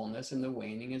towards fullness, and the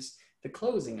waning is the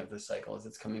closing of the cycle as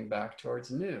it's coming back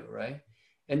towards new, right?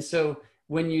 And so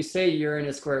when you say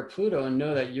Uranus square Pluto, and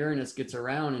know that Uranus gets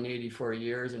around in 84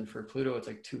 years, and for Pluto it's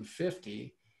like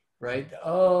 250, right?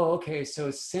 Oh, okay,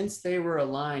 so since they were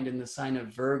aligned in the sign of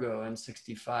Virgo in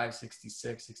 65,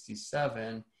 66,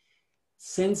 67,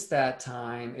 since that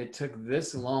time, it took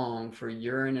this long for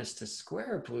Uranus to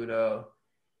square Pluto.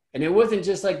 And it wasn't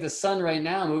just like the sun right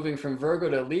now moving from Virgo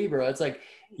to Libra. It's like,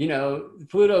 you know,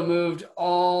 Pluto moved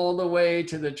all the way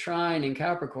to the trine in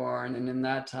Capricorn. And in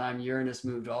that time, Uranus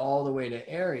moved all the way to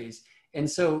Aries. And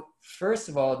so, first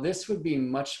of all, this would be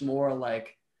much more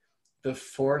like the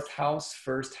 4th house,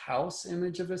 1st house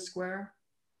image of a square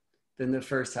than the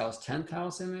 1st house, 10th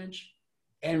house image.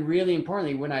 And really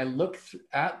importantly, when I look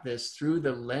at this through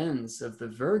the lens of the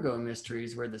Virgo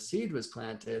mysteries where the seed was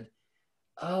planted,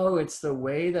 oh, it's the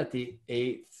way that the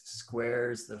 8th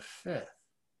squares the 5th.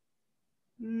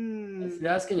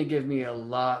 That's going to give me a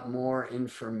lot more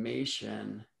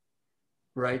information,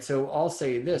 right? So I'll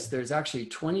say this, there's actually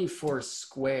 24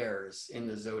 squares in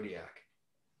the zodiac,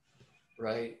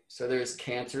 right? So there's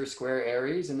Cancer square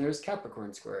Aries, and there's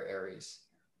Capricorn square Aries.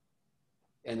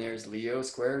 And there's Leo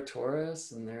square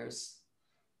Taurus, and there's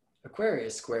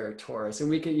Aquarius square Taurus. And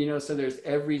we can, you know, so there's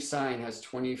every sign has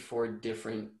 24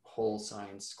 different whole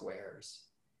sign squares,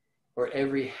 or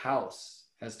every house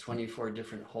has 24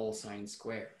 different whole sign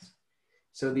squares.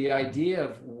 So the idea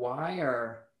of why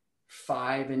are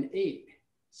 5 and 8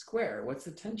 square? What's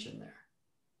the tension there?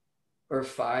 Or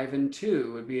 5 and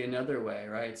 2 would be another way,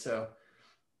 right? So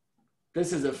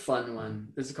this is a fun one.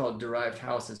 This is called derived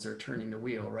houses or turning the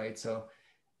wheel, right? So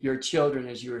your children,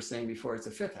 as you were saying before, it's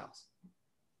the 5th house.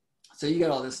 So you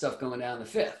got all this stuff going down the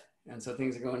 5th. And so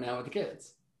things are going down with the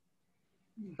kids.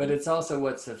 But it's also,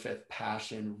 what's the 5th?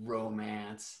 Passion,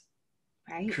 romance,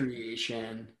 right?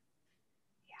 Creation.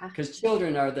 Yeah. Because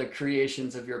children are the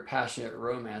creations of your passionate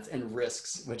romance, and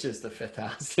risks, which is the 5th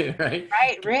house too, right?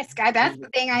 Right, risk. That's the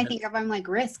thing I think of. I'm like,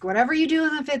 risk. Whatever you do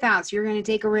in the 5th house, you're going to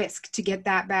take a risk to get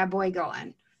that bad boy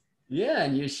going. Yeah,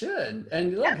 and you should.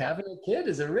 And look, Yeah. having a kid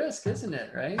is a risk, isn't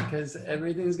it? Right? Because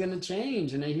everything's going to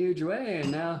change in a huge way.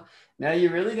 And now you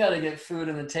really got to get food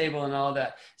on the table and all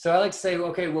that. So I like to say,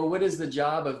 okay, well, what is the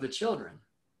job of the children?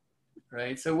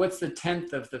 Right? So what's the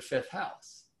 10th of the fifth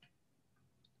house?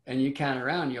 And you count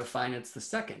around, you'll find it's the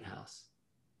second house.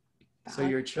 So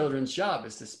your children's job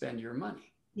is to spend your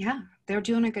money. Yeah, they're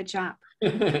doing a good job.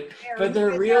 But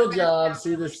their real job,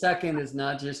 see, the second is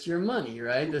not just your money,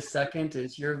 right? The second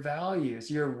is your values,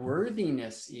 your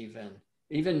worthiness,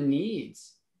 even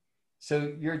needs.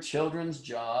 So your children's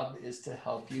job is to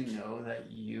help you know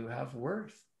that you have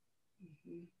worth.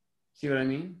 Mm-hmm. See what I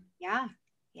mean? Yeah.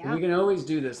 Yeah. And we can always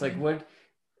do this. Like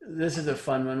this is a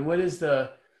fun one. What is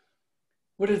the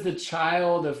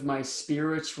child of my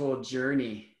spiritual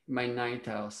journey, my ninth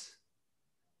house?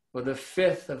 Well, the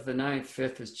fifth of the ninth,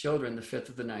 fifth is children. The fifth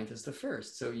of the ninth is the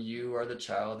first. So you are the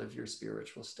child of your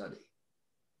spiritual study,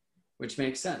 which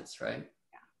makes sense, right?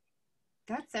 Yeah.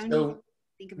 That's so so neat.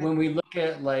 Think about when we look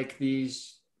at like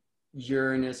these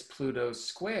Uranus Pluto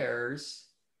squares,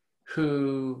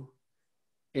 who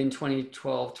in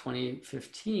 2012,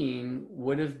 2015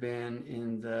 would have been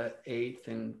in the 8th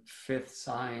and 5th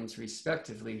signs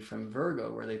respectively from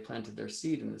Virgo, where they planted their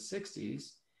seed in the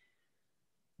 60s.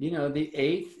 You know, the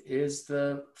 8th is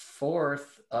the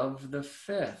 4th of the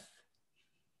 5th.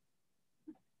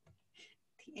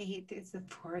 The 8th is the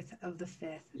 4th of the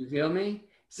 5th. You feel me?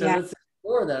 So yeah. Let's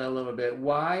explore that a little bit.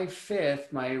 Why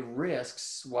 5th, my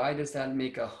risks? Why does that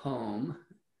make a home?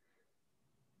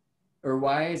 Or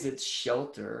why is it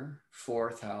shelter,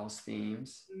 4th house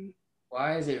themes? Mm-hmm.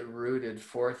 Why is it rooted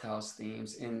 4th house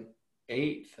themes in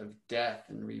 8th of death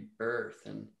and rebirth?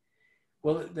 And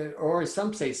well, or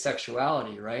some say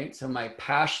sexuality, right? So my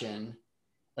passion,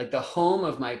 like the home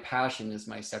of my passion is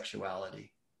my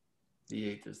sexuality. The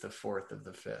 8th is the 4th of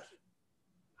the 5th.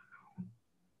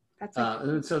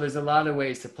 So there's a lot of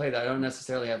ways to play that. I don't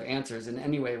necessarily have answers. And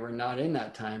anyway, we're not in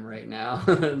that time right now.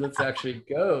 Let's actually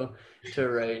go to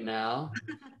right now.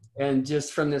 And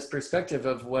just from this perspective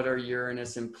of what are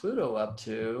Uranus and Pluto up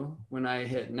to, when I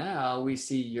hit now, we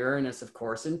see Uranus, of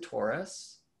course, in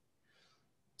Taurus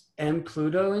and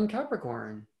Pluto in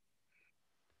Capricorn.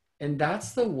 And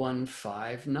that's the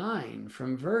 159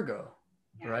 from Virgo,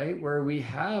 right? Where we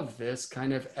have this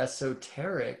kind of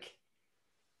esoteric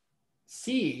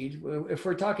seed. If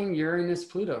we're talking Uranus,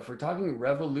 Pluto, if we're talking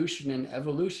revolution and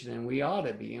evolution, and we ought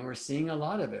to be, and we're seeing a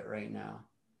lot of it right now.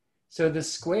 So the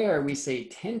square, we say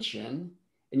tension,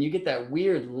 and you get that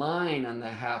weird line on the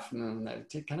half moon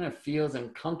that it kind of feels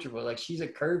uncomfortable, like she's a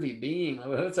curvy being.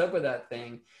 What's up with that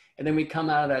thing? And then we come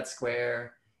out of that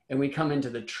square and we come into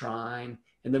the trine,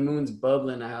 and the moon's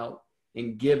bubbling out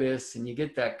in gibbous, and you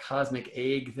get that cosmic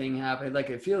egg thing happening. Like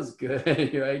it feels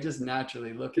good, right? Just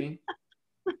naturally looking.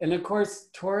 And of course,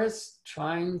 Taurus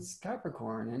trines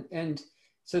Capricorn. And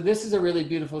so this is a really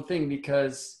beautiful thing,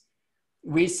 because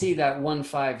we see that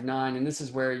 159, and this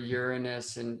is where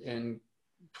Uranus and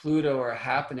Pluto are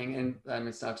happening. And I mean,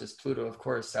 it's not just Pluto, of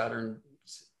course, Saturn,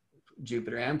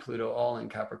 Jupiter, and Pluto all in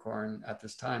Capricorn at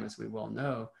this time, as we well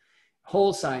know.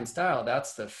 Whole sign style,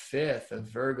 that's the 5th of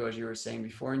Virgo, as you were saying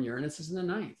before, and Uranus is in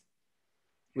the 9th,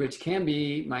 which can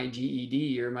be my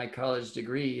GED or my college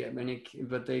degree. I mean,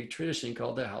 but they traditionally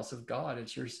called the house of God.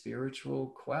 It's your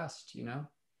spiritual quest, you know?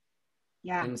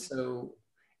 Yeah. And so,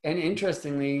 and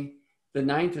interestingly, the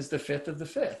 9th is the 5th of the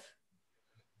 5th.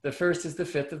 The 1st is the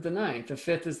 5th of the 9th. The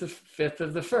 5th is the 5th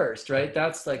of the 1st, right?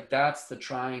 That's the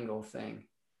triangle thing.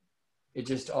 It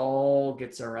just all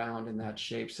gets around in that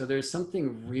shape. So there's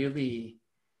something really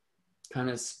kind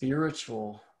of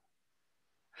spiritual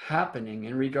happening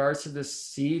in regards to the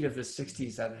seed of the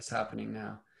 60s that is happening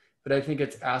now. But I think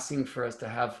it's asking for us to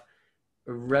have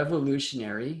a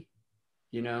revolutionary,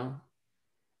 you know,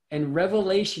 and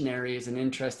revelationary is an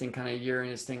interesting kind of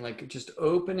Uranus thing, like just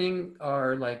opening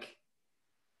our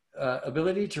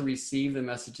ability to receive the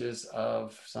messages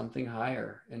of something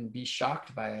higher and be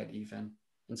shocked by it even,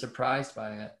 and surprised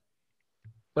by it.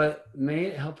 But may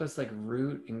it help us like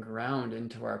root and ground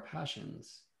into our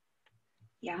passions.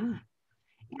 Yeah.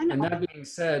 And that being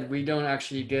said, we don't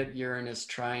actually get Uranus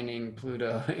trining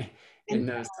Pluto in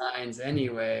those signs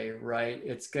anyway, right?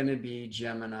 It's going to be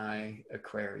Gemini,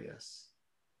 Aquarius.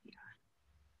 Yeah.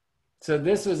 So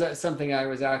this was something I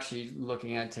was actually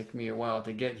looking at. It took me a while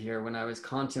to get here when I was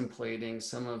contemplating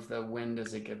some of the when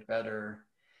does it get better.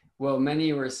 Well,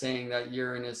 many were saying that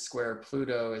Uranus square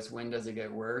Pluto is when does it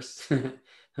get worse?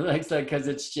 Like because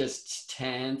it's just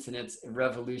tense and it's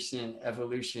revolution and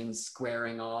evolution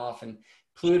squaring off, and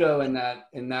Pluto in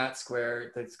that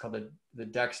square, that's called the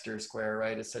Dexter square,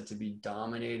 right, is said to be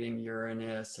dominating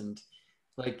Uranus. And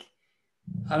like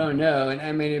I don't know. And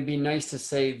I mean, it'd be nice to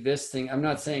say this thing. I'm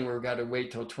not saying we've got to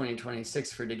wait till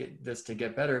 2026 for to get this to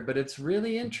get better, but it's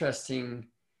really interesting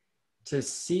to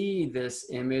see this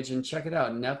image and check it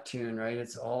out. Neptune, right?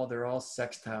 They're all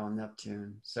sextile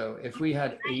Neptune. So if we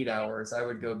had 8 hours, I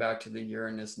would go back to the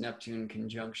Uranus Neptune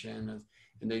conjunction of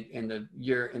in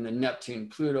the Neptune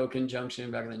Pluto conjunction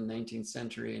back in the 19th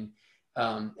century,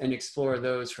 and explore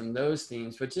those from those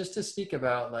themes. But just to speak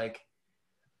about like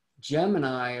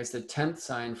Gemini as the 10th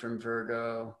sign from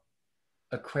Virgo,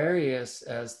 Aquarius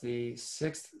as the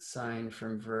 6th sign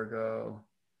from Virgo,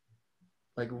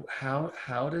 like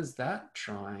how does that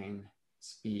trine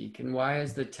speak, and why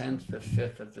is the 10th the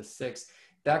 5th of the 6th?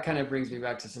 That kind of brings me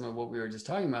back to some of what we were just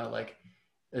talking about, like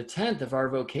the 10th of our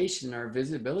vocation, our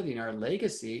visibility, and our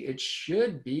legacy. It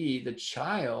should be the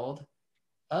child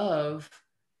of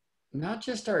not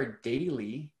just our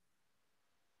daily,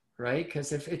 right?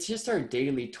 Because if it's just our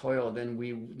daily toil, then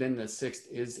the 6th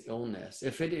is illness.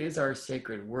 If it is our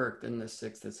sacred work, then the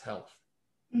 6th is health.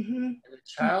 Mm-hmm. The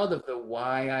child of the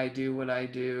why I do what I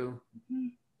do Mm-hmm.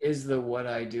 is the what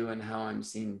I do and how I'm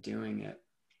seen doing it.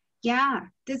 Yeah,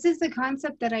 this is the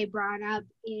concept that I brought up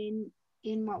in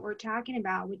what we're talking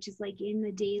about, which is like in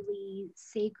the daily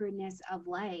sacredness of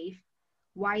life.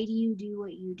 Why do you do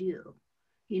what you do?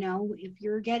 You know, if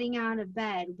you're getting out of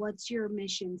bed, what's your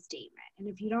mission statement? And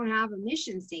if you don't have a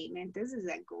mission statement, this is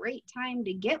a great time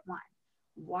to get one.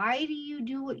 Why do you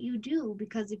do what you do?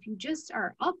 Because if you just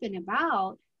are up and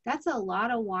about, that's a lot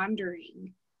of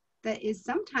wandering that is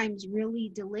sometimes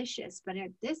really delicious. But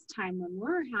at this time, when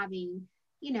we're having,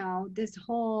 you know, this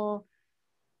whole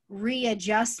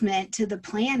readjustment to the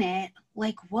planet,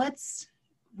 like what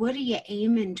are you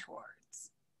aiming towards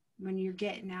when you're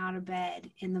getting out of bed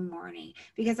in the morning?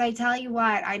 Because I tell you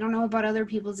what, I don't know about other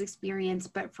people's experience,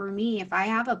 but for me, if I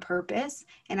have a purpose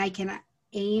and I can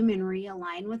aim and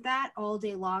realign with that all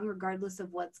day long, regardless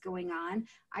of what's going on,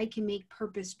 I can make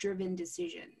purpose driven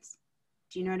decisions.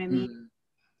 Do you know what I mean? Mm.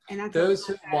 And that's a Those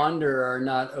who wander are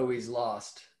not always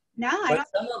lost, no, I but don't.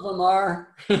 some of them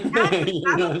are. You know what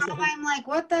I'm saying? I'm like,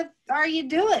 what the are you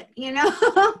doing? You know?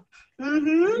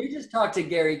 Mm-hmm. You just talked to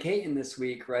Gary Caton this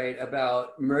week, right,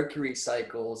 about Mercury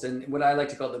cycles and what I like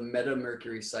to call the meta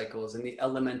Mercury cycles and the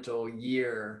elemental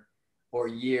year or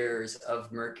years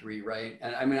of Mercury, right?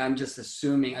 And I mean, I'm just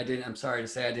assuming I'm sorry to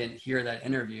say I didn't hear that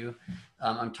interview.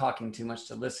 I'm talking too much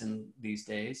to listen these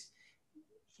days.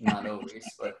 Not always,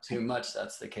 but too much,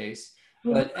 that's the case.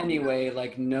 But anyway,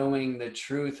 like knowing the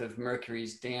truth of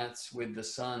Mercury's dance with the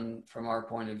sun from our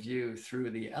point of view through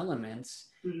the elements,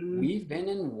 Mm-hmm. we've been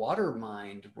in water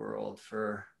mind world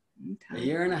for a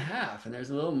year and a half, and there's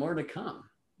a little more to come.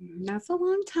 That's a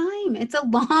long time. It's a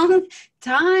long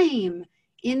time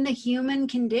in the human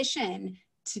condition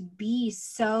to be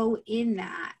so in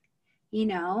that, you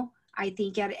know. I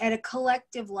think at a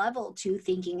collective level too,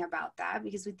 thinking about that,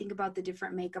 because we think about the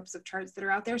different makeups of charts that are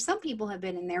out there. Some people have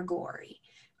been in their glory,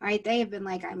 right? They have been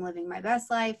like, I'm living my best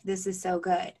life. This is so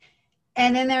good.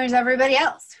 And then there's everybody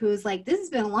else who's like, this has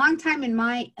been a long time in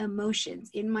my emotions,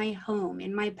 in my home,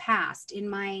 in my past, in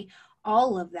my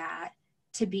all of that,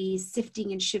 to be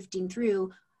sifting and shifting through,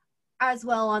 as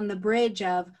well on the bridge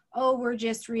of, oh, we're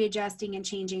just readjusting and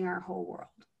changing our whole world.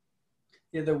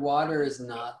 Yeah, the water is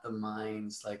not the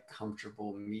mind's like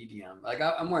comfortable medium. Like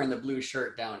I'm wearing the blue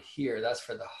shirt down here. That's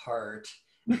for the heart.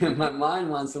 My mind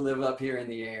wants to live up here in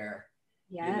the air.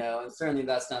 You Yeah. know, and certainly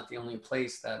that's not the only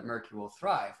place that Mercury will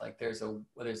thrive. Like there's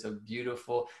a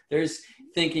beautiful, there's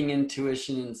thinking,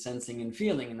 intuition, and sensing and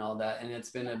feeling and all that. And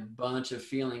it's been a bunch of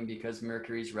feeling because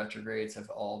Mercury's retrogrades have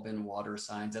all been water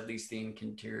signs, at least the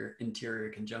interior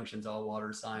conjunctions, all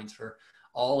water signs for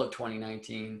all of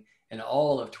 2019 and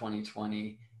all of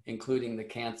 2020, including the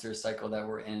Cancer cycle that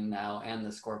we're in now and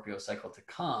the Scorpio cycle to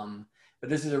come. But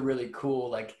this is a really cool,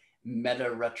 like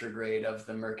meta retrograde of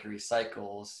the Mercury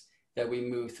cycles that we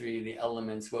move through the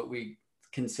elements, what we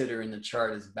consider in the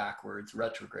chart as backwards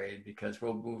retrograde, because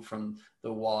we'll move from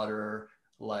the water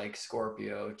like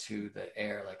Scorpio to the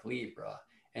air like Libra.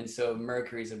 And so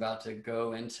Mercury's about to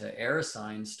go into air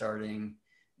signs starting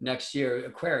next year.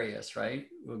 Aquarius, right?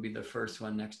 Will be the first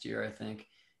one next year, I think.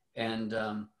 And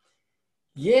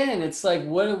yeah, and it's like,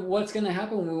 what's going to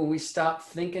happen when we stop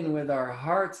thinking with our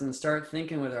hearts and start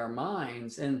thinking with our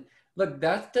minds? And look,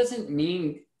 that doesn't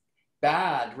mean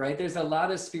bad, right? There's a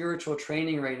lot of spiritual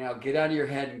training right now. Get out of your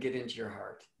head and get into your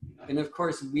heart. And of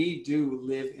course, we do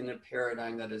live in a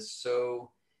paradigm that is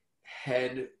so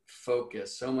head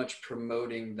focused, so much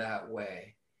promoting that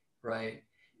way, right?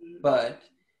 But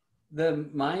the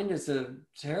mind is a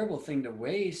terrible thing to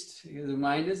waste. The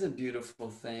mind is a beautiful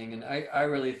thing. And I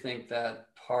really think that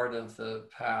part of the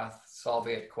path, solve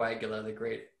et coagula, the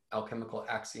great alchemical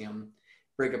axiom,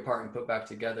 break apart and put back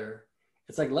together.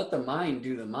 It's like, let the mind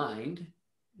do the mind,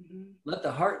 let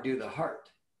the heart do the heart.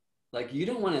 Like, you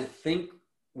don't want to think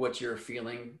what you're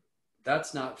feeling.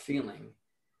 That's not feeling.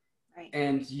 Right.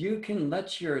 And you can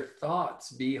let your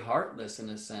thoughts be heartless in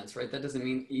a sense, right? That doesn't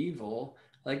mean evil.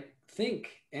 Like, think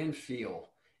and feel,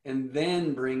 and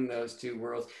then bring those two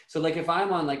worlds. So like, if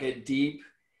I'm on like a deep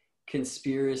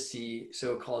conspiracy,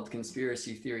 so-called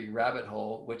conspiracy theory rabbit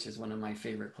hole, which is one of my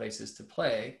favorite places to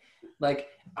play, like,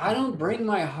 I don't bring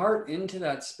my heart into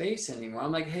that space anymore.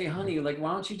 I'm like, hey honey, like,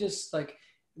 why don't you just like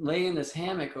lay in this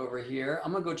hammock over here?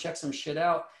 I'm gonna go check some shit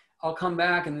out. I'll come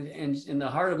back, and the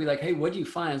heart will be like, hey, what'd you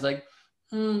find? It's like,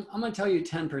 I'm gonna tell you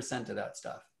 10% of that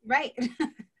stuff. Right.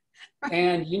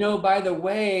 And, you know, by the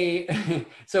way,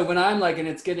 so when I'm like, and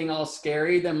it's getting all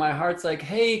scary, then my heart's like,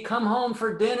 hey, come home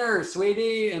for dinner,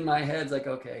 sweetie. And my head's like,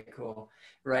 okay, cool.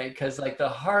 Right. Because like the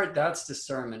heart, that's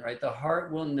discernment, right? The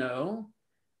heart will know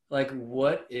like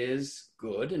what is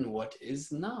good and what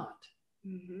is not.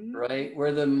 Right.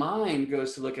 Where the mind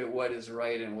goes to look at what is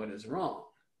right and what is wrong.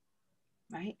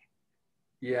 Right.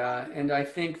 Yeah, and I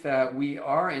think that we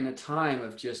are in a time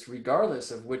of, just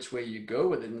regardless of which way you go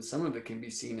with it, and some of it can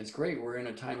be seen as great, we're in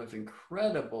a time of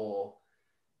incredible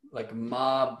like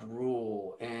mob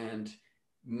rule and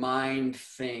mind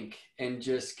think, and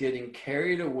just getting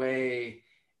carried away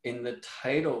in the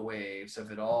tidal waves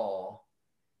of it all.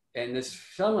 And this,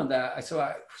 some of that,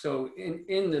 so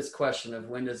in this question of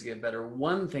when does it get better,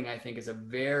 one thing I think is a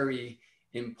very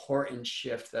important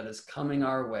shift that is coming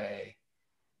our way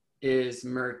is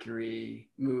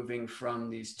Mercury moving from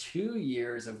these 2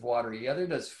 years of watery. The other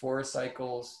does 4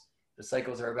 cycles. The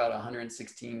cycles are about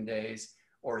 116 days,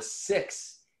 or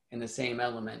 6 in the same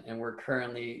element. And we're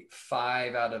currently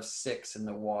 5 out of 6 in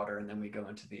the water, and then we go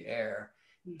into the air.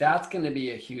 That's going to be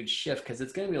a huge shift, because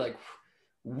it's going to be like,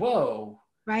 whoa,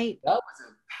 right, that was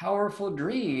a powerful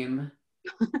dream.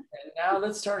 And now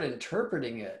let's start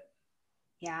interpreting it.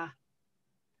 Yeah.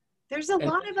 There's a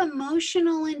lot of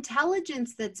emotional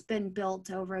intelligence that's been built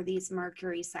over these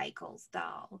Mercury cycles,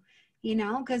 though, you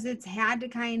know, because it's had to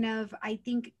kind of, I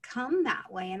think, come that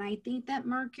way. And I think that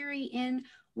Mercury in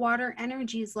water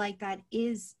energies like that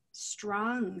is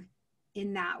strong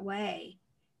in that way.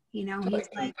 You know, So he's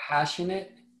like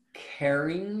compassionate,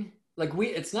 caring, like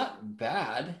it's not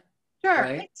bad. Sure,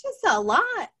 right? It's just a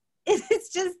lot.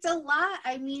 It's just a lot.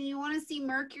 I mean, you want to see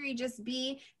Mercury just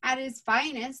be at his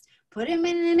finest, put him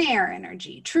in an air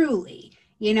energy, truly,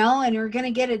 you know, and we're going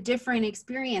to get a different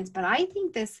experience. But I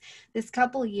think this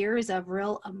couple years of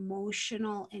real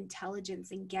emotional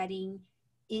intelligence and getting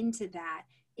into that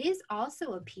is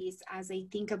also a piece, as I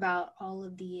think about all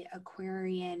of the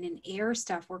Aquarian and air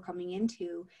stuff we're coming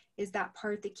into, is that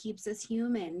part that keeps us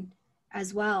human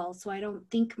as well. So I don't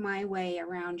think my way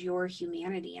around your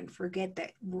humanity and forget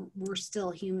that we're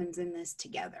still humans in this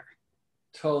together.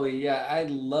 Totally. Yeah. I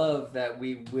love that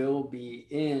we will be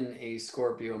in a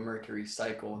Scorpio Mercury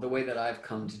cycle. The way that I've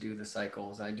come to do the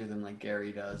cycles, I do them like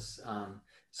Gary does.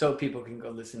 So people can go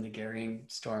listen to Gary and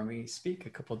Stormie speak a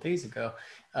couple of days ago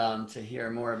to hear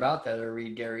more about that, or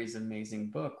read Gary's amazing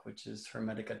book, which is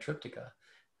Hermetica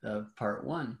Triptycha, part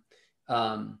 1.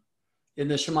 In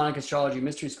the Shamanic Astrology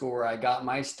Mystery School, where I got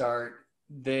my start,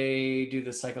 they do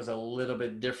the cycles a little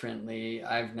bit differently.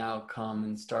 I've now come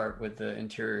and start with the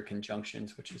interior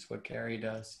conjunctions, which is what Gary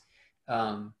does.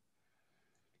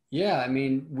 Yeah, I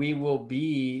mean, we will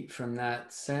be, from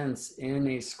that sense, in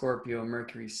a Scorpio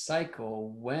Mercury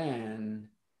cycle when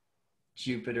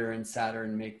Jupiter and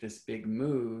Saturn make this big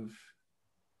move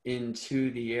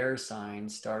into the air sign,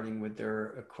 starting with their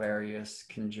Aquarius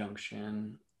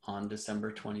conjunction on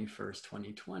December 21st,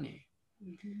 2020.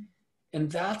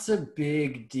 And that's a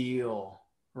big deal,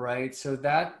 right? So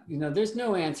that, you know, there's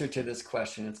no answer to this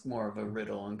question. It's more of a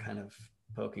riddle and kind of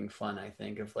poking fun, I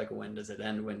think, of like, when does it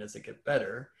end? When does it get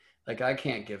better? Like, I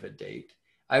can't give a date.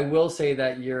 I will say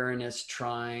that Uranus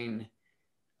trine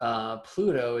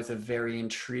Pluto is a very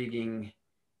intriguing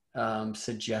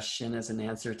suggestion as an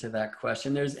answer to that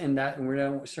question. We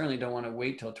certainly don't want to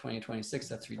wait till 2026.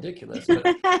 That's ridiculous.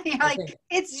 But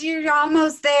you're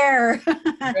almost there.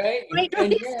 Right?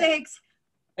 2026.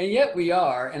 And yet we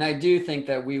are. And I do think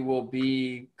that we will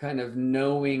be kind of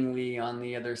knowingly on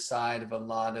the other side of a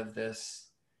lot of this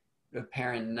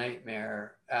apparent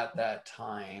nightmare at that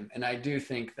time. And I do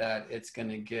think that it's going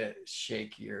to get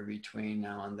shakier between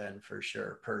now and then, for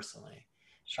sure, personally.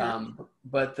 Sure.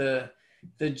 But the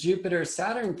Jupiter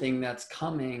Saturn thing that's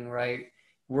coming, right?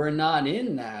 We're not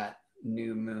in that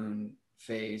new moon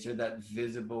phase or that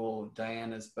visible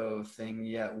Diana's bow thing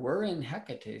yet. We're in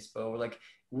Hecate's bow. Like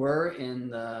we're in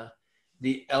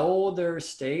the elder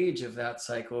stage of that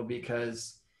cycle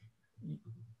because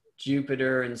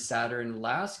Jupiter and Saturn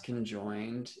last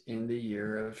conjoined in the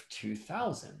year of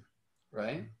 2000,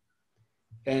 right?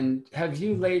 And have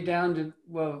you laid down do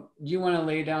you want to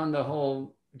lay down the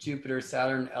whole Jupiter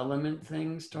Saturn element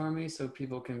thing, Stormy, so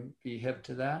people can be hip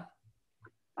to that?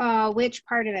 Which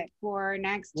part of it for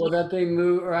next Well, year? that they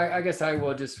move, or I guess I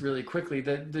will just really quickly,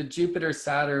 the Jupiter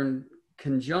Saturn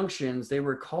conjunctions, they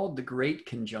were called the great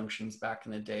conjunctions back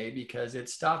in the day because it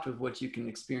stopped with what you can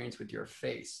experience with your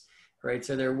face, right?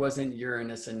 So there wasn't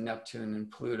Uranus and Neptune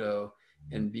and Pluto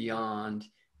and beyond.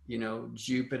 You know,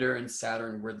 Jupiter and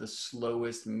Saturn were the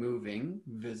slowest moving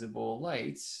visible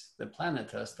lights, the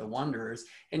planetas, the wanderers.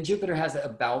 And Jupiter has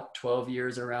about 12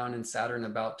 years around and Saturn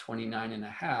about 29 and a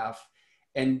half.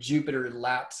 And Jupiter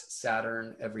laps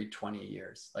Saturn every 20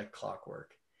 years, like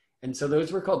clockwork. And so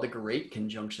those were called the great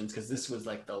conjunctions because this was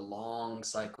like the long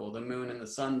cycle, the moon and the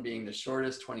sun being the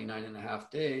shortest, 29 and a half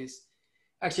days.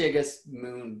 Actually, I guess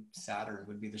moon Saturn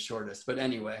would be the shortest. But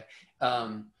anyway,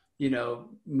 you know,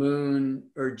 moon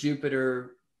or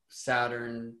Jupiter,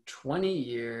 Saturn, 20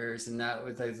 years. And that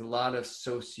was, there's a lot of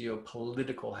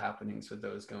socio-political happenings with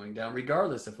those going down,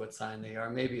 regardless of what sign they are,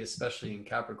 maybe especially in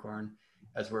Capricorn,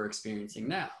 as we're experiencing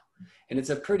now. And it's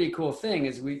a pretty cool thing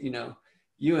as we, you know,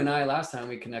 you and I, last time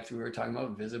we connected, we were talking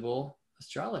about visible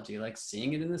astrology, like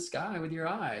seeing it in the sky with your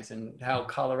eyes and how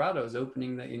Colorado is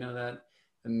opening that, you know, that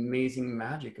amazing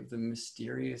magic of the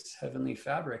mysterious heavenly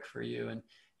fabric for you. And,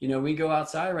 you know, we go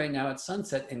outside right now at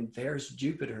sunset and there's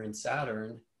Jupiter and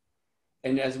Saturn.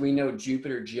 And as we know,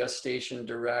 Jupiter gestation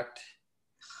direct,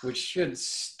 which should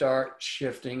start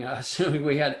shifting us.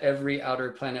 We had every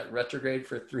outer planet retrograde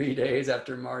for 3 days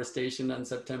after Mars stationed on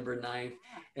September 9th.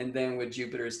 And then with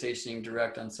Jupiter stationing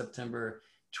direct on September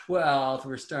 12th,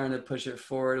 we're starting to push it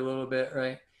forward a little bit,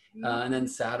 right? And then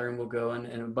Saturn will go and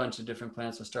a bunch of different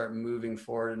planets will start moving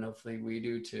forward, and hopefully we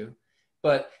do too.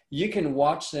 But you can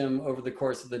watch them over the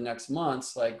course of the next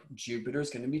months, like Jupiter's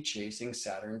going to be chasing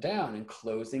Saturn down and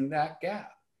closing that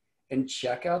gap. And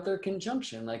check out their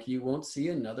conjunction. Like you won't see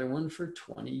another one for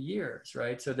 20 years,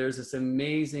 right? So there's this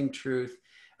amazing truth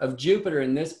of Jupiter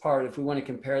in this part. If we want to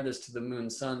compare this to the moon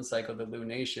sun cycle, the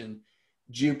lunation,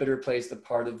 Jupiter plays the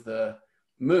part of the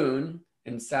moon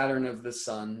and Saturn of the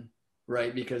sun,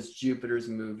 right? Because Jupiter's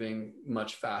moving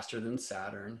much faster than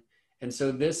Saturn. And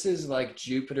so this is like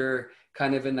Jupiter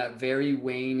kind of in that very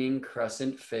waning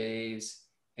crescent phase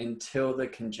until the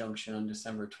conjunction on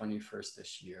December 21st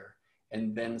this year.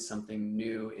 And then something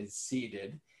new is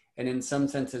seeded. And in some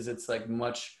senses, it's like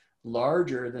much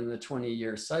larger than the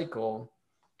 20-year cycle.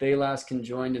 They last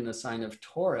conjoined in the sign of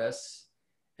Taurus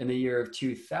in the year of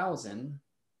 2000.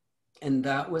 And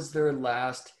that was their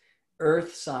last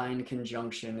Earth sign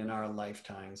conjunction in our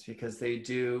lifetimes, because they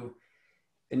do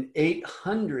an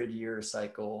 800-year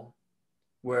cycle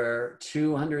where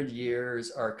 200 years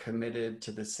are committed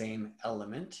to the same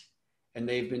element. And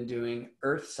they've been doing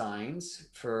Earth signs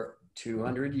for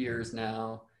 200 years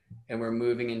now, and we're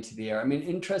moving into the air. I mean,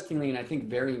 interestingly, and I think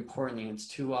very importantly, it's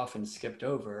too often skipped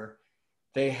over,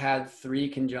 they had 3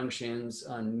 conjunctions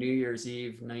on New Year's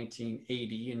Eve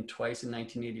 1980 and twice in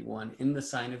 1981 in the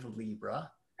sign of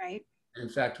Libra. Right. In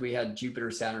fact, we had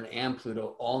Jupiter, Saturn, and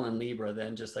Pluto all in Libra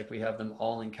then, just like we have them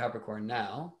all in Capricorn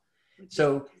now.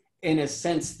 So in a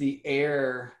sense, the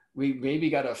air, we maybe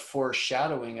got a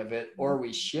foreshadowing of it, or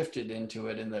we shifted into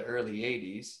it in the early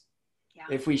 80s. Yeah.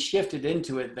 If we shifted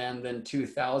into it, then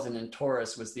 2000 in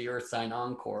Taurus was the Earth sign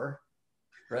encore,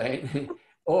 right?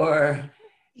 Or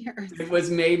it was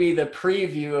maybe the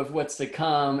preview of what's to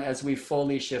come as we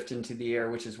fully shift into the air,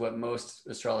 which is what most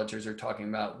astrologers are talking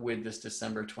about with this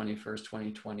December 21st,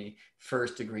 2020,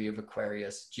 first degree of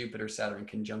Aquarius, Jupiter-Saturn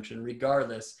conjunction.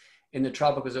 Regardless, in the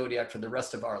tropical zodiac for the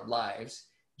rest of our lives,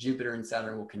 Jupiter and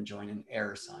Saturn will conjoin in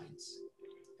air signs.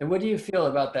 And what do you feel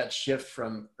about that shift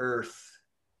from Earth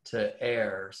to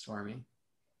air, Stormy?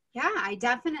 Yeah, I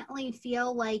definitely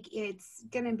feel like it's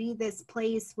going to be this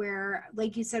place where,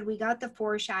 like you said, we got the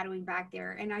foreshadowing back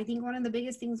there. And I think one of the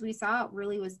biggest things we saw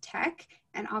really was tech.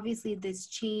 And obviously this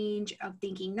change of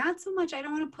thinking, not so much, I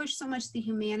don't want to push so much the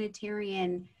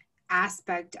humanitarian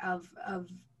aspect of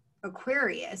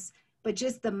Aquarius, but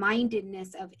just the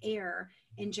mindedness of air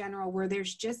in general, where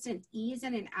there's just an ease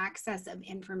and an access of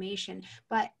information.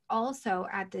 But also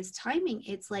at this timing,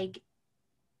 it's like,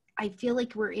 I feel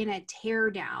like we're in a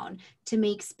tear down to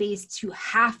make space to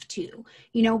have to,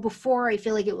 you know, before I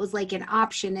feel like it was like an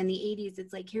option in the 80s.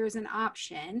 It's like, here's an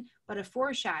option, but a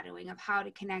foreshadowing of how to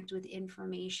connect with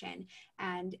information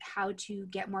and how to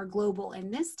get more global.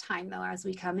 And this time, though, as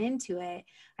we come into it,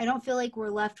 I don't feel like we're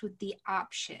left with the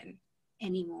option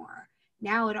anymore.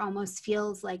 Now it almost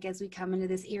feels like as we come into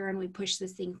this era and we push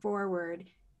this thing forward,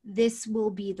 this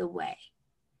will be the way,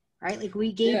 right? Like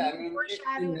we gave Yeah, you I mean, in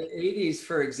foreshadowing. the 80s,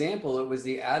 for example, it was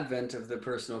the advent of the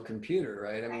personal computer,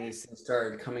 right? I mean, Right? these things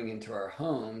started coming into our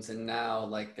homes, and now,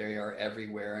 like, they are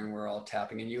everywhere, and we're all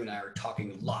tapping, and you and I are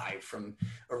talking live from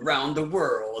around the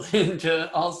world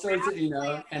into all sorts of,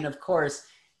 and of course,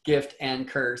 gift and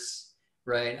curse,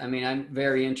 right? I mean, I'm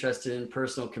very interested in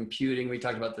personal computing. We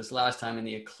talked about this last time in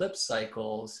the eclipse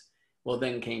cycles. Well,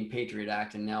 then came Patriot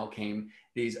Act, and now came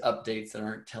these updates that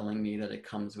aren't telling me that it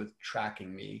comes with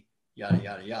tracking me, yada,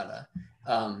 yada, yada.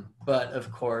 But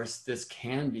of course, this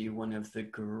can be one of the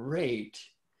great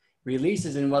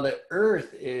releases. And while the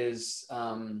Earth is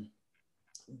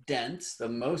dense, the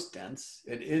most dense,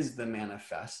 it is the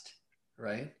manifest,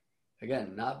 right?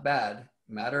 Again, not bad.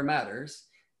 Matter matters.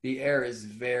 The air is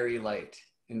very light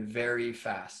and very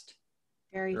fast,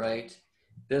 Very right?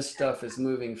 This stuff is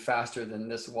moving faster than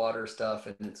this water stuff,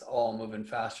 and it's all moving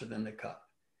faster than the cup.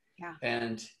 Yeah.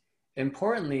 And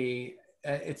importantly,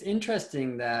 it's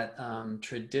interesting that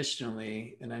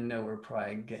traditionally, and I know we're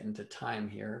probably getting to time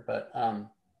here, but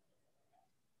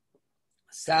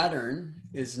Saturn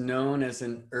is known as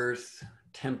an Earth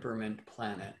temperament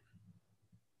planet,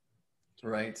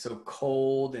 right? So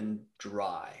cold and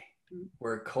dry,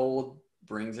 where cold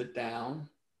brings it down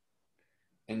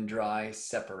and dry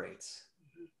separates.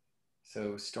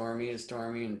 So stormy is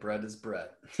stormy and bread is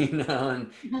bread,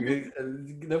 and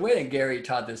the way that Gary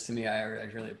taught this to me, I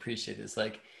really appreciate it. It's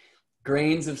like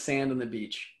grains of sand on the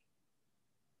beach.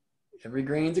 Every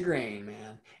grain's a grain,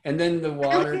 man. And then the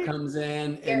water comes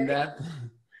in and that,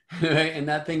 and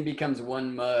that thing becomes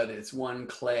one mud. It's one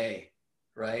clay,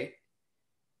 right?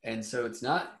 And so it's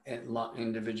not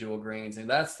individual grains. And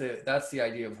that's the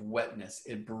idea of wetness.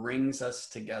 It brings us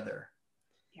together.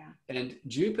 Yeah. And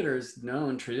Jupiter is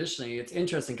known traditionally, it's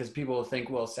interesting because people will think,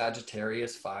 well,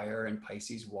 Sagittarius, fire, and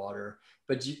Pisces, water.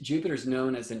 But Jupiter is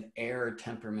known as an air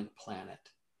temperament planet,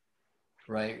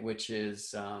 right? Which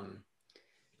is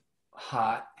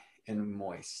hot and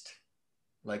moist,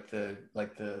 like the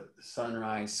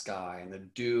sunrise sky, and the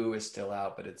dew is still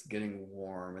out, but it's getting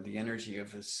warm, and the energy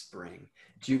of the spring.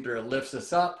 Jupiter lifts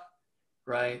us up,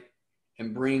 right?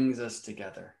 And brings us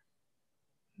together.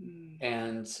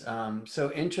 And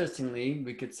so interestingly,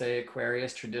 we could say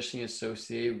Aquarius traditionally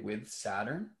associated with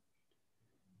Saturn,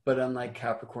 but unlike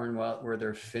Capricorn, where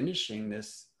they're finishing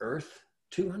this Earth,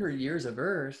 200 years of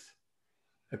Earth,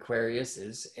 Aquarius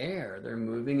is air. They're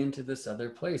moving into this other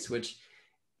place, which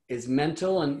is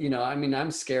mental. And, I mean,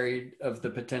 I'm scared of the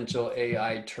potential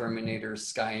AI Terminator,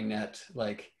 Skynet,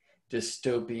 like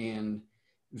dystopian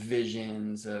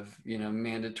visions of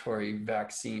mandatory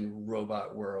vaccine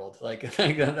robot world. Like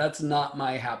that's not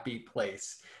my happy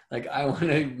place. Like I want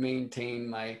to maintain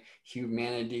my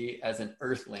humanity as an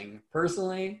earthling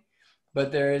personally,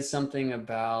 but there is something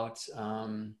about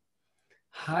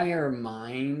higher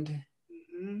mind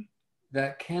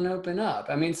that can open up.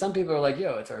 I mean, some people are like,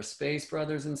 yo, it's our space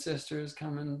brothers and sisters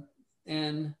coming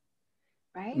in.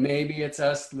 Right. Maybe it's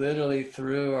us literally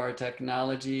through our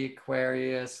technology,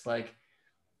 Aquarius, like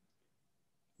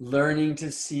learning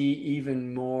to see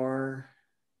even more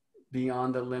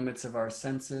beyond the limits of our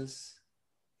senses,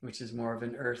 which is more of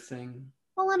an earth thing.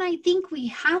 Well, and I think we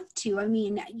have to. I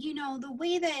mean, the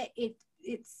way that it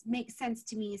makes sense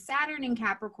to me is Saturn and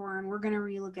Capricorn, we're going to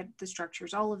relook at the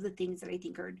structures, all of the things that I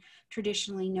think are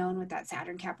traditionally known with that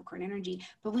Saturn Capricorn energy.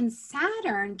 But when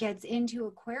Saturn gets into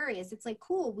Aquarius, it's like,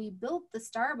 cool, we built the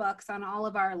Starbucks on all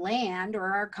of our land or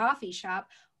our coffee shop.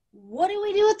 What do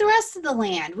we do with the rest of the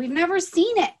land? We've never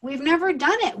seen it. We've never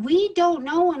done it. We don't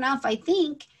know enough, I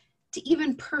think, to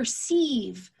even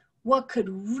perceive what could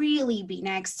really be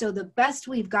next. So the best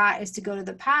we've got is to go to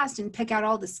the past and pick out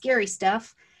all the scary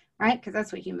stuff, right? Because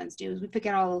that's what humans do, is we pick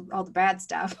out all the bad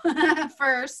stuff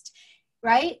first,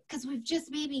 right? Because we've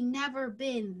just maybe never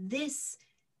been this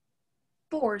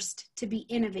forced to be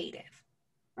innovative,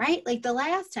 right? Like the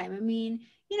last time, I mean,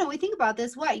 we think about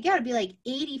this, you got to be like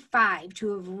 85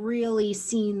 to have really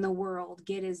seen the world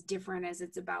get as different as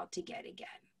it's about to get again,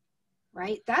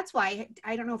 right? That's why,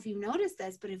 I don't know if you noticed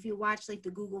this, but if you watch like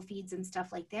the Google feeds and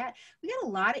stuff like that, we got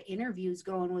a lot of interviews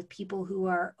going with people who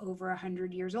are over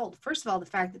 100 years old. First of all, the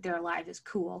fact that they're alive is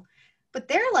cool, but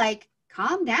they're like,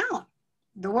 calm down.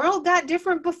 The world got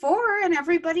different before and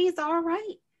everybody's all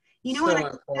right. So and I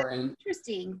think important. that's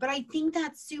interesting, but I think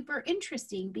that's super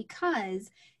interesting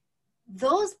because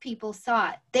those people saw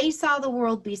it. They saw the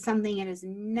world be something it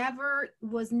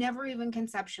was never even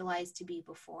conceptualized to be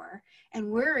before.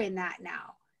 And we're in that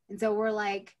now. And so we're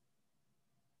like,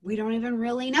 we don't even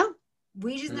really know.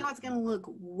 We just know it's going to look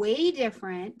way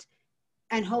different.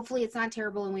 And hopefully it's not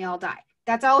terrible and we all die.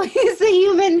 That's always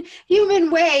the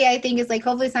human way, I think, is like,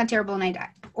 hopefully it's not terrible and I die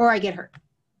or I get hurt.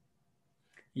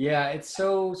 Yeah, it's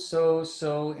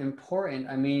so important.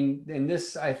 I mean, and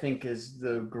this, I think, is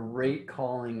the great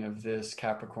calling of this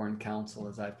Capricorn Council,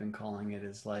 as I've been calling it,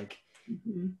 is like,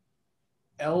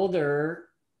 elder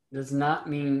does not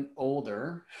mean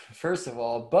older, first of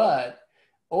all, but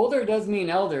older does mean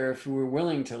elder if we're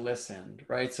willing to listen,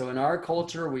 right? So in our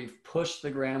culture, we've pushed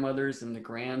the grandmothers and the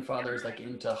grandfathers like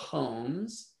into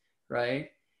homes, right?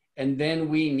 And then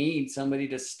we need somebody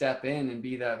to step in and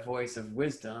be that voice of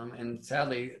wisdom. And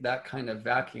sadly, that kind of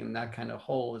vacuum, that kind of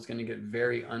hole is going to get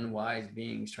very unwise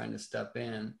beings trying to step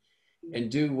in and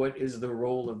do what is the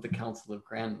role of the Council of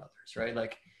Grandmothers, right?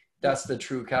 Like, that's the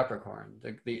true Capricorn,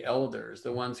 the elders,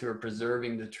 the ones who are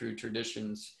preserving the true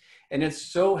traditions. And it's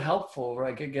so helpful,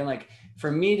 right? Again, like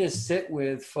for me to sit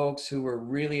with folks who were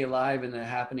really alive in the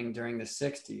happening during the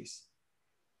 60s,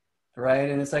 right?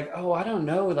 And it's like, oh, I don't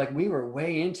know, like we were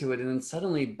way into it. And then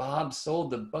suddenly Bob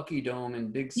sold the Bucky Dome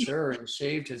in Big Sur and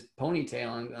shaved his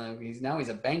ponytail. And he's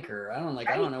a banker. I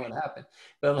don't know what happened,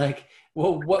 but like,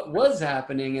 well, what was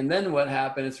happening? And then what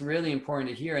happened? It's really important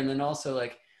to hear. And then also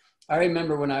like, I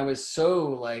remember when I was so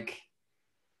like,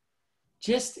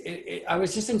 I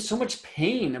was just in so much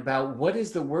pain about what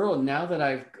is the world now that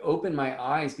I've opened my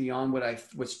eyes beyond what I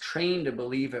was trained to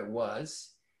believe it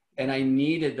was. And I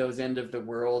needed those end of the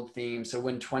world themes. So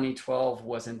when 2012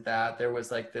 wasn't that, there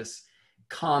was like this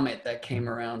comet that came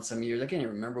around some years. I can't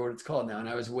even remember what it's called now. And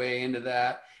I was way into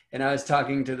that. And I was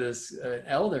talking to this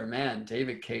elder man,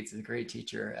 David Cates, a great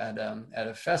teacher at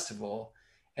a festival.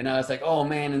 And I was like, oh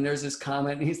man, and there's this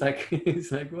comet. And he's like,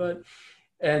 what?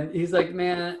 And he's like,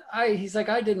 man, I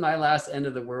did my last end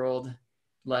of the world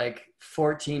like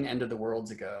 14 end of the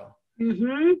worlds ago. He's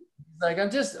like, I'm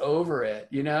just over it,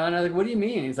 you know? And I was like, what do you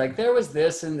mean? He's like, there was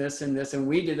this and this and this, and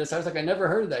we did this. I was like, I never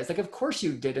heard of that. He's like, of course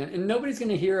you didn't. And nobody's going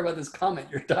to hear about this comet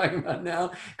you're talking about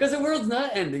now because the world's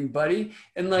not ending, buddy.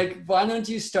 And like, why don't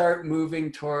you start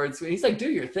moving towards, he's like, do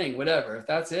your thing, whatever. If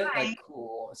that's it, like,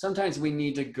 cool. Sometimes we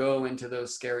need to go into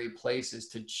those scary places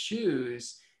to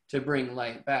choose to bring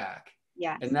light back.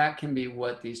 Yeah. And that can be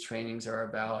what these trainings are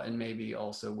about, and maybe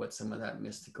also what some of that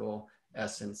mystical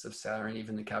essence of Saturn,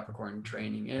 even the Capricorn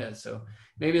training is. So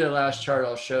maybe the last chart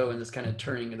I'll show in this kind of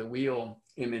turning of the wheel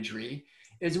imagery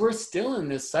is we're still in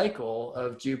this cycle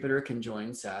of Jupiter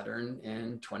conjoined Saturn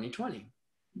in 2020.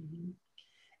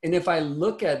 And if I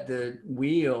look at the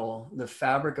wheel, the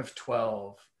fabric of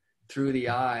 12, through the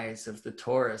eyes of the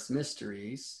Taurus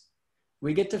mysteries,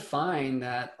 we get to find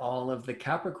that all of the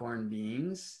Capricorn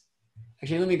beings.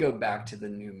 Actually, let me go back to the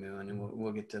new moon and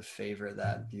we'll get to favor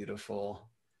that beautiful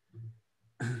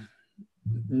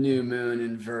new moon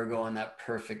in Virgo and that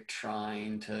perfect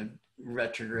trine to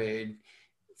retrograde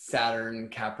Saturn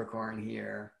Capricorn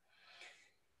here.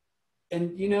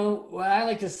 And you know, what I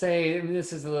like to say, I mean,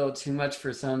 this is a little too much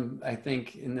for some, I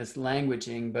think, in this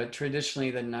languaging, but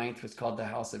traditionally the ninth was called the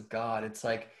house of God. It's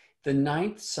like the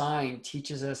ninth sign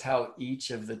teaches us how each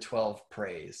of the 12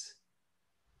 prays.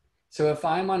 So if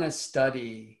I'm on a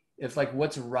study, if like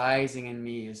what's rising in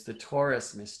me is the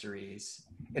Taurus mysteries,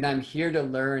 and I'm here to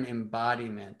learn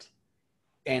embodiment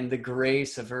and the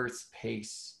grace of Earth's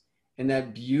pace, and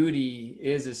that beauty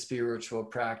is a spiritual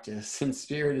practice, and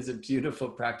spirit is a beautiful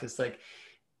practice. Like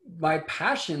my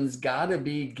passion's gotta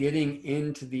be getting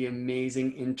into the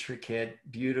amazing, intricate,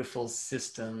 beautiful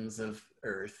systems of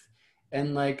Earth.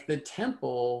 And like the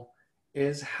temple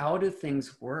is, how do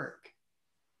things work?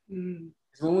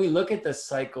 When we look at the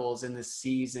cycles and the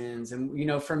seasons, and you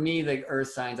know, for me, the earth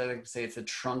signs, I like to say it's the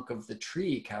trunk of the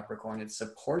tree, Capricorn. It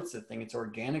supports the thing, it's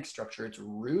organic structure, it's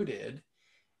rooted.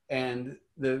 And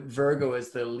the Virgo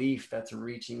is the leaf that's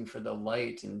reaching for the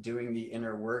light and doing the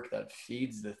inner work that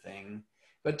feeds the thing.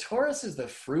 But Taurus is the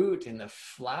fruit and the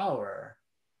flower,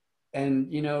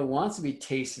 and you know, wants to be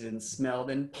tasted and smelled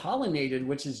and pollinated,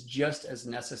 which is just as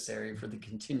necessary for the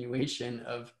continuation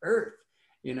of Earth,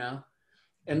 you know.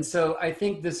 And so I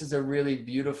think this is a really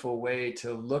beautiful way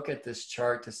to look at this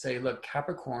chart to say, look,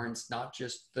 Capricorn's not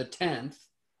just the 10th.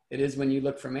 It is when you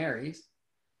look from Aries.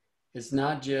 It's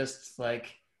not just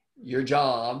like your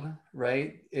job,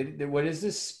 right? What is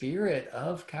the spirit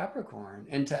of Capricorn?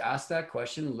 And to ask that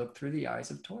question, look through the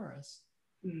eyes of Taurus.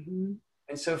 And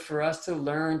so for us to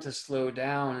learn to slow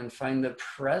down and find the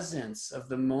presence of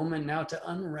the moment now, to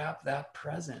unwrap that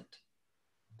present,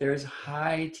 There's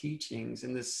high teachings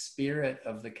in the spirit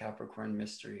of the Capricorn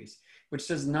mysteries, which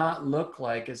does not look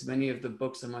like, as many of the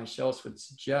books on my shelves would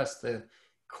suggest, the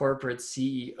corporate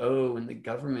CEO and the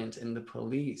government and the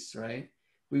police, right?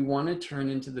 We want to turn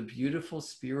into the beautiful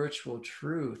spiritual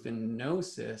truth and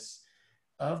gnosis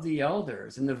of the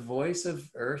elders and the voice of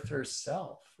Earth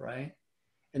herself, right?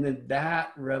 And then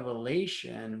that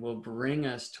revelation will bring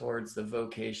us towards the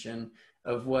vocation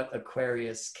of what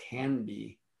Aquarius can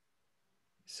be.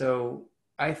 So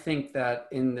I think that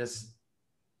in this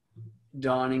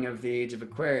dawning of the age of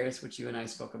Aquarius, which you and I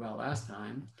spoke about last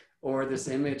time, or this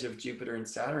image of Jupiter and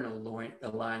Saturn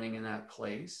aligning in that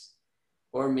place,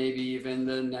 or maybe even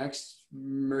the next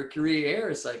Mercury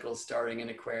air cycle starting in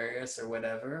Aquarius or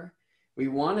whatever, we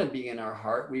want to be in our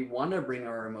heart. We want to bring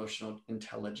our emotional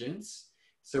intelligence.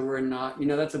 So we're not,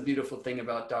 that's a beautiful thing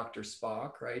about Dr.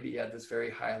 Spock, right? He had this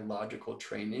very high logical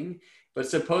training, but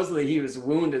supposedly he was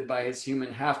wounded by his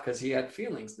human half because he had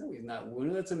feelings. No, he's not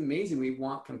wounded. That's amazing. We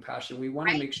want compassion. We want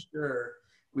to make sure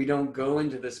we don't go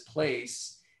into this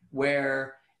place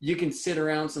where you can sit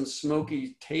around some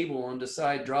smoky table and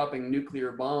decide dropping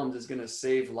nuclear bombs is going to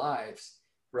save lives,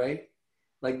 right?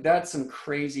 Like that's some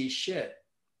crazy shit.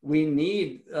 We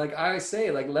need, like I say,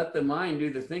 like let the mind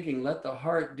do the thinking, let the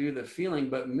heart do the feeling,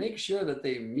 but make sure that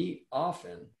they meet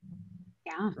often.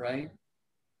 Yeah. Right.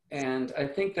 And I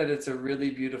think that it's a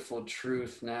really beautiful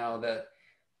truth now that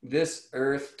this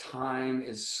earth time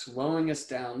is slowing us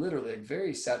down, literally, like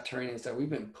very Saturnian stuff. We've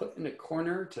been put in a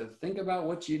corner to think about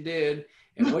what you did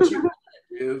and what you want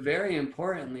to do. Very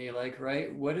importantly, like,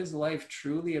 right, what is life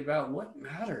truly about? What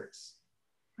matters?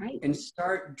 Right. And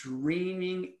start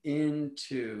dreaming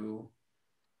into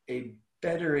a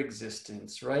better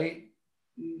existence, right?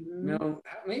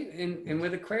 Mm-hmm. And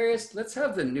with Aquarius, let's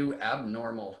have the new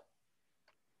abnormal,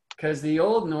 because the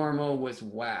old normal was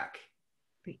whack.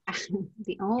 The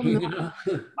old normal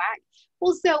whack.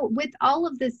 Well, so with all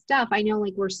of this stuff, I know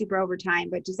like we're super over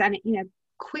time, but just on a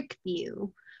quick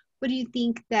view, what do you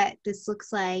think that this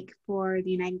looks like for the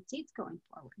United States going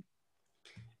forward?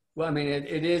 Well, I mean,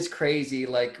 it is crazy.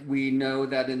 Like we know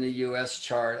that in the US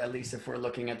chart, at least if we're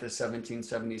looking at the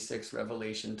 1776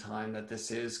 revelation time, that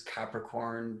this is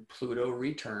Capricorn Pluto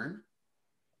return.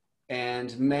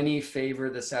 And many favor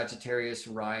the Sagittarius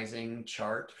rising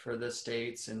chart for the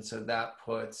states. And so that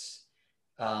puts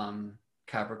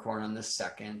Capricorn on the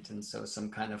second. And so some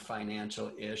kind of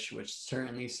financial ish, which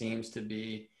certainly seems to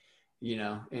be,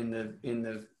 in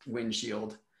the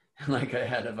windshield, like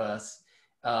ahead of us.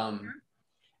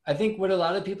 I think what a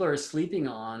lot of people are sleeping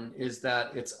on is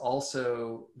that it's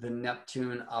also the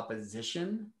Neptune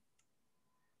opposition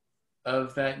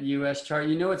of that US chart.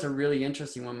 It's a really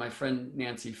interesting one. My friend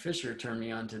Nancy Fisher turned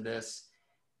me on to this.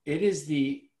 It is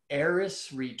the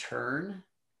Eris return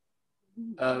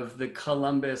of the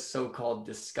Columbus so-called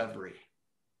discovery.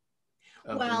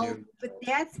 Well, but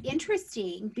that's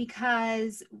interesting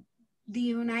because the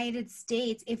United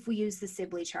States, if we use the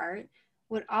Sibley chart,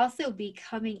 would also be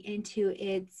coming into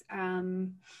its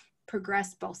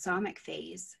progressed balsamic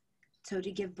phase. So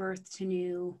to give birth to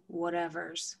new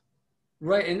whatevers.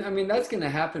 Right. And I mean, that's going to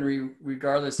happen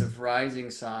regardless of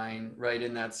rising sign, right,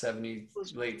 in that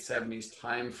late 70s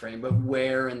time frame. But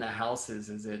where in the houses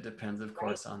is it depends, of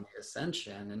course, on the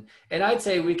ascension. And I'd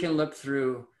say we can look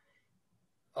through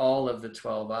all of the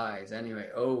 12 eyes anyway,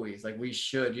 always. Like we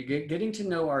should. Getting to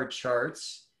know our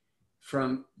charts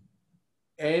from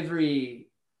every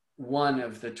one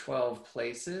of the 12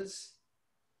 places,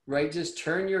 right? Just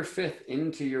turn your fifth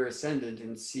into your ascendant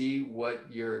and see what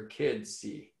your kids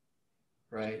see,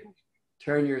 right?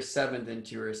 Turn your seventh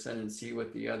into your ascendant, see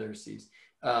what the other sees.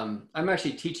 I'm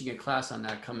actually teaching a class on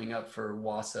that coming up for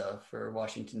WASA, for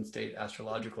Washington State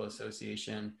Astrological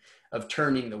Association, of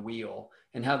turning the wheel,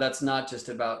 and how that's not just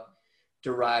about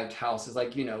derived houses.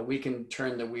 Like, we can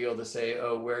turn the wheel to say,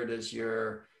 oh, where does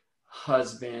your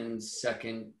husband's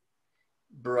second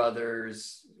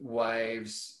brother's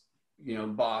wife's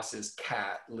boss's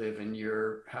cat live in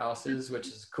your houses, which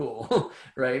is cool.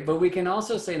 Right? But we can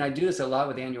also say, and I do this a lot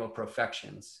with annual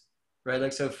profections, right?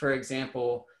 Like, so for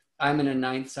example, I'm in a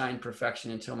 9th sign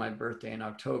profection until my birthday in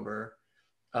October.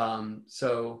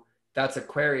 So that's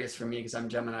Aquarius for me because I'm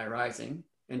Gemini rising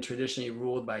and traditionally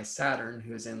ruled by Saturn,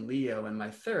 who's in Leo in my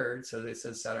 3rd. So they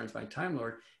said Saturn's my time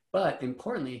lord. But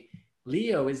importantly,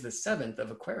 Leo is the 7th of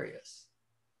Aquarius.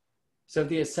 So if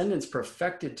the ascendant's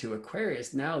perfected to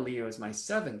Aquarius, now Leo is my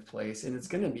 7th place, and it's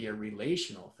going to be a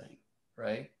relational thing,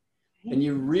 right? And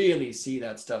you really see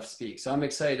that stuff speak. So I'm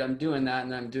excited. I'm doing that,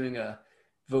 and I'm doing a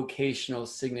vocational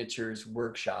signatures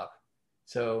workshop.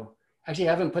 So Actually,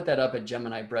 I haven't put that up at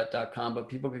geminibrett.com, but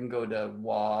people can go to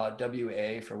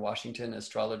WA for Washington,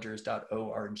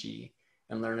 astrologers.org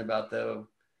and learn about the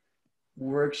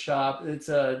workshop. It's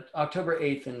October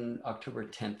 8th and October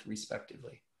 10th,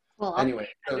 respectively. Well, Anyway,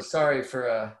 so sorry for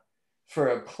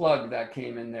a plug that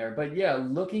came in there. But yeah,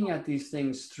 looking at these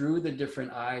things through the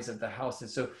different eyes of the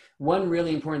houses. So one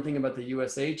really important thing about the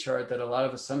USA chart that a lot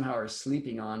of us somehow are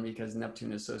sleeping on because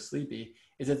Neptune is so sleepy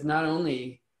is it's not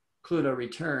only Pluto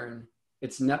return,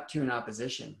 it's Neptune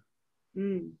opposition.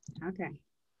 Okay.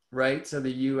 Right? So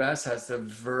the US has the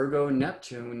Virgo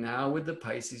Neptune now with the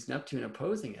Pisces Neptune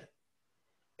opposing it.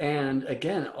 And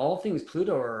again, all things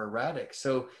Pluto are erratic.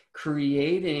 So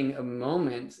creating a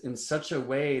moment in such a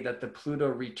way that the Pluto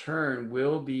return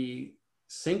will be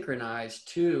synchronized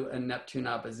to a Neptune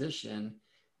opposition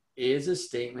is a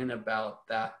statement about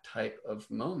that type of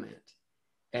moment.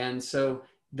 And so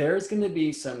there's going to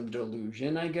be some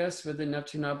delusion, I guess, with the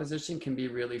Neptune opposition, can be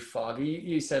really foggy.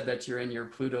 You said that you're in your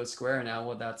Pluto square now.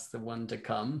 Well, that's the one to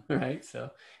come, right? So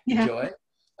enjoy.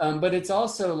 But it's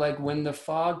also like when the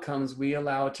fog comes, we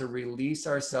allow it to release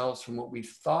ourselves from what we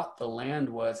thought the land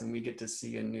was, and we get to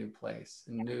see a new place,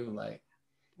 a new light.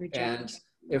 And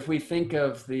if we think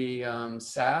of the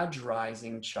Sag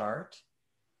rising chart,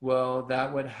 well,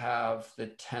 that would have the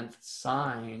 10th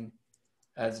sign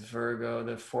as Virgo,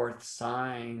 the 4th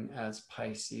sign as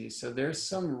Pisces. So there's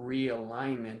some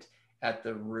realignment at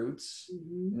the roots.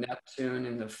 Neptune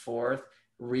in the 4th,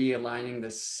 realigning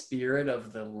the spirit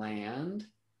of the land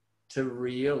to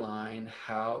realign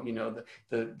how, you know,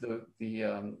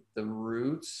 the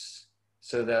roots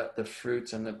so that the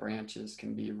fruits and the branches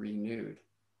can be renewed.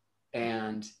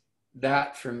 And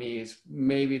that for me is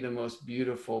maybe the most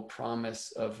beautiful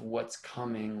promise of what's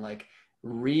coming, like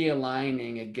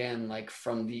realigning again, like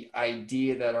from the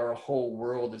idea that our whole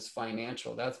world is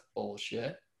financial. That's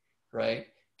bullshit, right?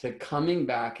 To coming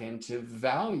back into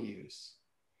values.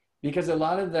 Because a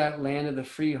lot of that land of the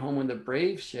free, home of the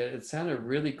brave shit, it sounded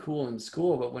really cool in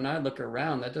school, but when I look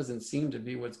around, that doesn't seem to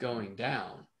be what's going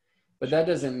down. But that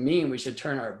doesn't mean we should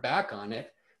turn our back on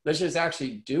it. Let's just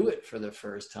actually do it for the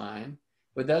first time.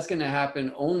 But that's going to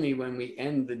happen only when we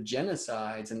end the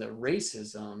genocides and the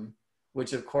racism,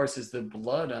 which of course is the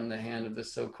blood on the hand of the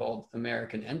so-called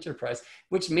American enterprise,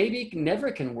 which maybe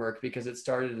never can work because it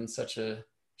started in such a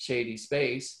shady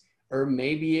space. Or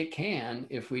maybe it can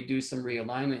if we do some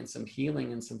realignment and some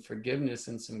healing and some forgiveness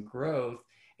and some growth.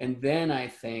 And then I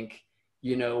think,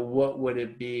 you know, what would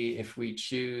it be if we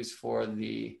choose for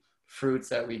the fruits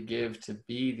that we give to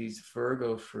be these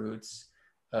Virgo fruits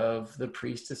of the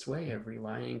priestess way of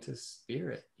relying to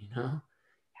spirit, you know?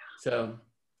 So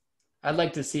I'd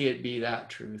like to see it be that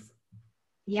truth.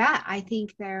 Yeah, I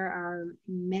think there are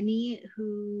many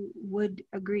who would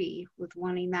agree with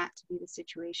wanting that to be the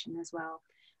situation as well.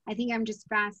 I think I'm just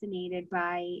fascinated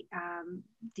by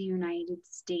the United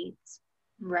States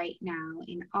right now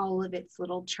in all of its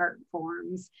little chart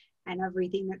forms and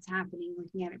everything that's happening,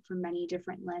 looking at it from many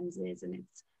different lenses. And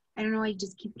it's, I don't know, I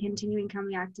just keep continuing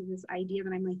coming back to this idea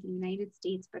that I'm like, the United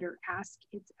States better ask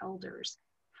its elders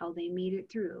how they made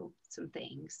it through some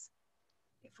things,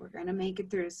 if we're going to make it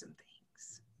through some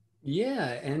things.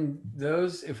 Yeah, and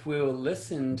those, if we'll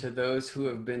listen to those who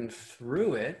have been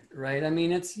through it, right? I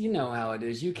mean, it's, you know how it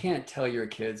is. You can't tell your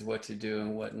kids what to do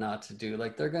and what not to do.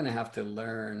 Like they're going to have to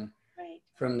learn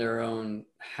from their own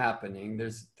happening.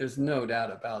 There's no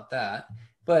doubt about that.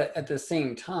 But at the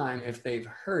same time, if they've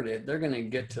heard it, they're going to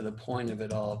get to the point of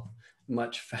it all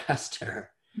much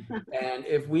faster. And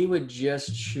if we would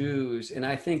just choose, and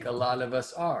I think a lot of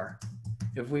us are,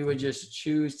 if we would just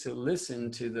choose to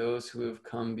listen to those who have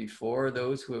come before,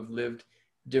 those who have lived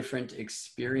different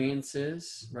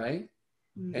experiences, right?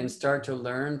 And start to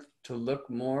learn to look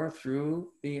more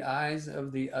through the eyes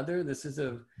of the other. This is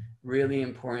a really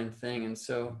important thing. And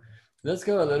so let's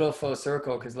go a little full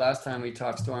circle, because last time we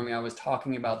talked, Stormie, I was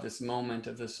talking about this moment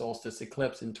of the solstice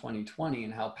eclipse in 2020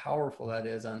 and how powerful that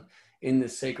is in the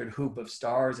sacred hoop of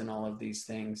stars and all of these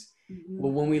things.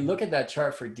 Well, when we look at that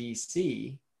chart for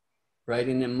DC, right,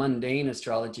 in the mundane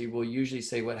astrology, we'll usually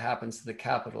say what happens to the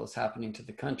capital is happening to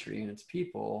the country and its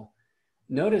people.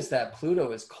 Notice that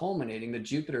Pluto is culminating, the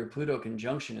Jupiter-Pluto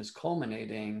conjunction is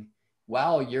culminating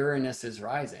while Uranus is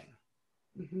rising.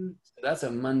 So that's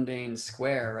a mundane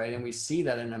square, right? And we see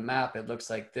that in a map, it looks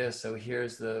like this. So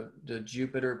here's the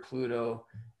Jupiter-Pluto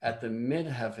at the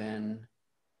midheaven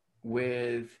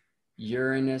with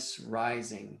Uranus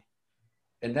rising.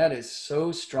 And that is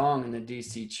so strong in the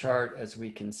DC chart, as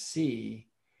we can see.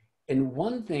 And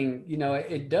one thing, you know,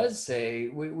 it does say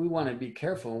we want to be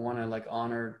careful. We want to like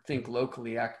honor, think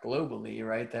locally, act globally,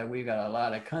 right? That we've got a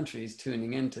lot of countries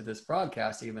tuning into this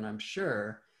broadcast, even I'm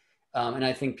sure. And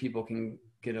I think people can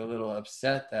get a little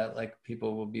upset that like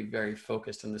people will be very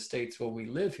focused on the states where we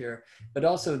live here. But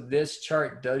also this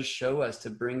chart does show us to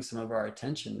bring some of our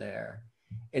attention there.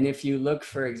 And if you look,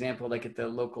 for example, like at the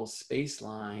local space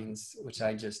lines, which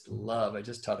I just love, I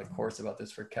just taught a course about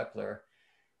this for Kepler.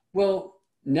 Well,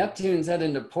 Neptune's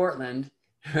heading into Portland,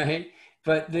 right?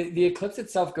 But the eclipse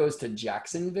itself goes to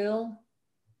Jacksonville,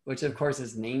 which of course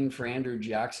is named for Andrew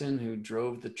Jackson, who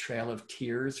drove the Trail of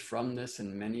Tears from this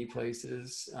in many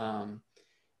places.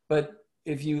 But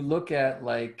if you look at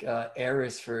like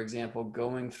Eris, for example,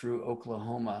 going through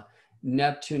Oklahoma,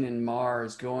 Neptune and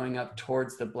Mars going up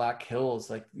towards the Black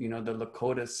Hills, like, you know, the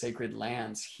Lakota sacred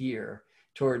lands here,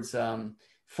 towards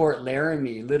Fort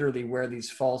Laramie, literally where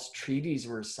these false treaties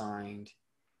were signed.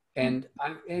 And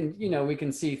you know, we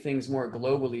can see things more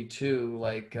globally too,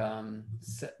 like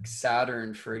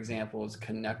Saturn, for example, is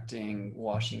connecting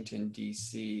Washington,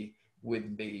 D.C.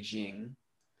 with Beijing.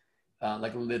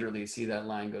 Like literally see that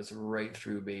line goes right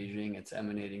through Beijing. It's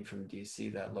emanating from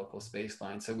DC, that local space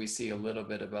line. So we see a little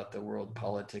bit about the world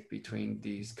politic between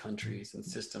these countries and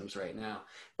systems right now.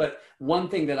 But one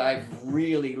thing that I've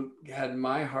really had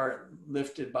my heart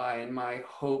lifted by and my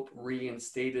hope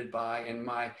reinstated by and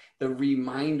the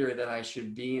reminder that I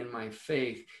should be in my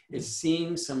faith is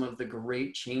seeing some of the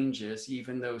great changes,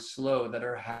 even though slow, that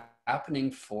are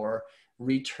happening for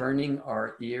returning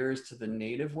our ears to the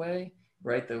native way,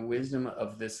 right? The wisdom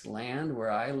of this land where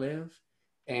I live.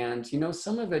 And, you know,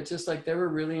 some of it just like there were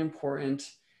really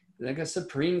important, like a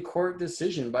Supreme Court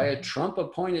decision by a Trump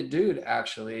appointed dude,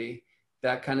 actually,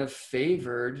 that kind of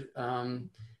favored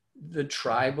the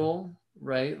tribal,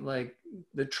 right? Like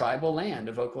the tribal land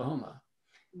of Oklahoma.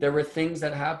 There were things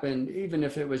that happened, even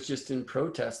if it was just in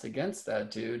protest against that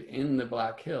dude in the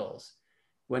Black Hills.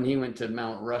 When he went to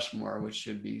Mount Rushmore, which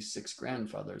should be six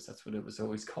grandfathers, that's what it was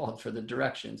always called for the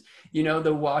directions. You know,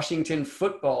 the Washington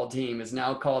football team is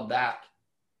now called that.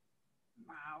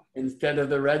 Wow. Instead of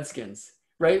the Redskins,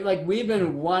 right? Like we've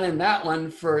been wanting that one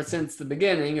since the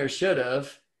beginning, or should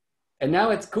have. And now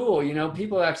it's cool. You know,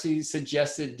 people actually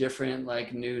suggested different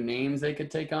like new names they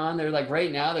could take on. They're like, right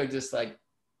now, they're just like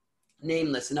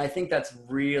nameless. And I think that's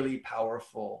really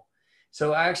powerful.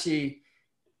 So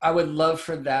I would love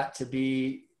for that to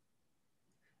be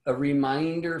a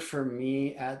reminder for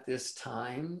me at this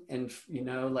time. And, you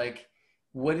know, like,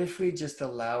 what if we just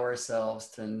allow ourselves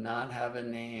to not have a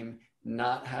name,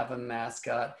 not have a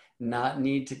mascot, not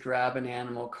need to grab an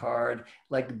animal card,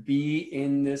 like be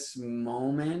in this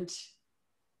moment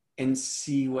and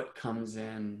see what comes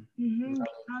in. Mm-hmm.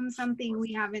 Become something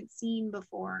we haven't seen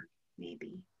before,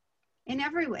 maybe. In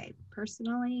every way,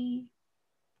 personally,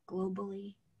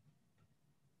 globally.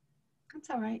 That's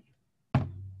all right.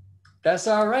 That's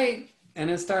all right. And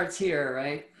it starts here,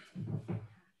 right?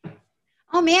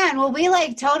 Oh man, well, we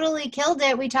like totally killed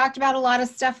it. We talked about a lot of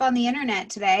stuff on the internet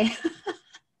today.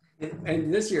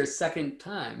 And this year's second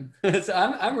time. So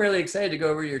I'm really excited to go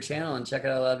over your channel and check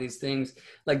out a lot of these things.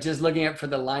 Like just looking up for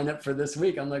the lineup for this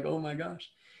week, I'm like, oh my gosh.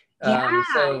 Yeah.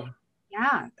 So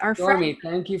yeah. Our Stormie,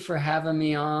 thank you for having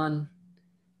me on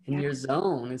in Yeah. your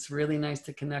zone. It's really nice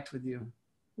to connect with you.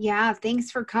 Yeah,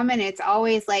 thanks for coming. It's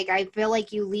always like I feel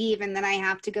like you leave and then I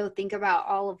have to go think about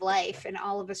all of life and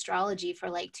all of astrology for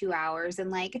like 2 hours and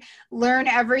like learn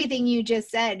everything you just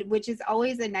said, which is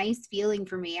always a nice feeling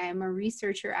for me. I'm a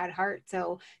researcher at heart.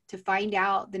 So to find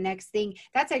out the next thing,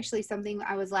 that's actually something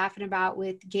I was laughing about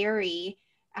with Gary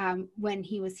when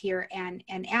he was here and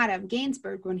Adam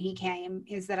Gainsbourg when he came,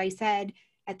 is that I said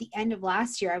at the end of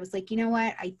last year, I was like, you know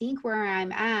what? I think where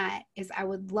I'm at is I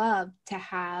would love to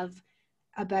have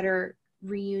a better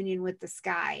reunion with the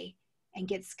sky and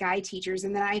get sky teachers.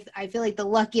 And then I feel like the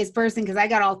luckiest person because I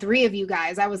got all three of you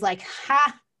guys. I was like,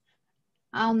 ha,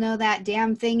 I'll know that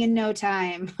damn thing in no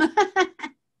time.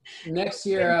 Next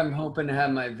year, I'm hoping to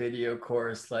have my video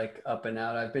course like up and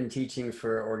out. I've been teaching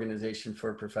for Organization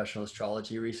for Professional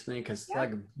Astrology recently because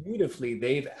like beautifully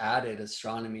they've added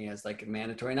astronomy as like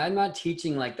mandatory. And I'm not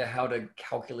teaching like the how to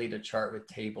calculate a chart with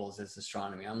tables as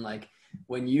astronomy. I'm like,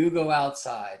 when you go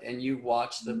outside and you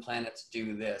watch the planets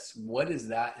do this, what is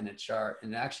that in a chart?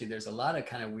 And actually there's a lot of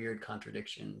kind of weird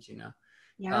contradictions, you know?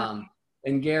 Yeah.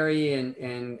 And Gary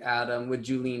and Adam with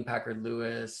Julene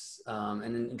Packard-Lewis and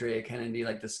Andrea Kennedy,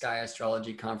 like the Sky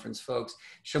Astrology Conference folks,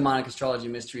 Shamanic Astrology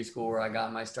Mystery School, where I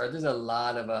got my start. There's a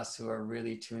lot of us who are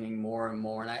really tuning more and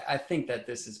more. And I think that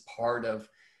this is part of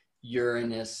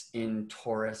Uranus in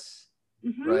Taurus,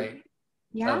 right?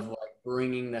 Yeah. Of like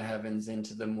bringing the heavens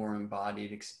into the more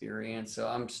embodied experience. So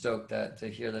I'm stoked to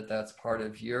hear that that's part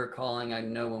of your calling. I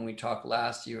know when we talked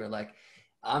last, you were like,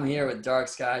 I'm here with dark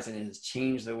skies, and it has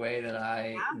changed the way that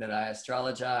I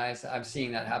astrologize. I'm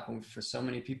seeing that happen for so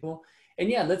many people. And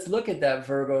yeah, let's look at that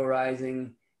Virgo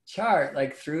rising chart,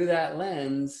 like through that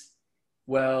lens.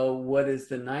 Well, what is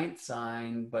the ninth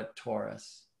sign but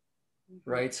Taurus?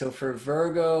 Right? So for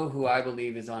Virgo, who I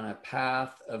believe is on a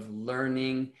path of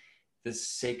learning the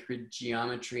sacred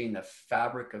geometry and the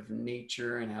fabric of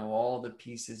nature and how all the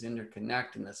pieces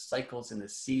interconnect and the cycles and the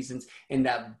seasons, and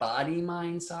that body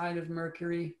mind side of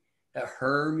Mercury, that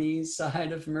Hermes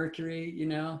side of Mercury, you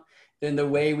know, then the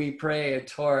way we pray a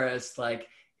Taurus, like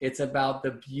it's about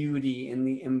the beauty and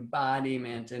the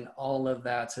embodiment and all of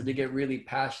that. So to get really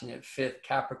passionate, fifth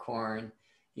Capricorn,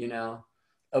 you know,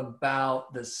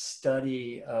 about the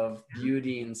study of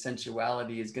beauty and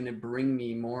sensuality is going to bring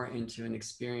me more into an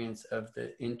experience of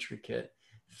the intricate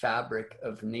fabric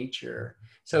of nature.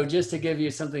 So just to give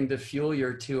you something to fuel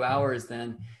your 2 hours,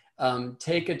 then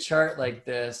take a chart like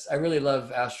this. I really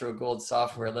love Astro Gold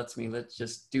software. Let's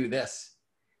just do this.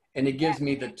 And it gives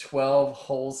me the 12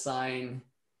 whole sign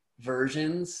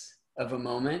versions of a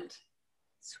moment.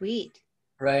 Sweet.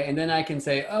 Right. And then I can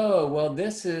say, oh, well,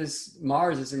 this is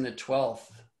Mars is in the 12th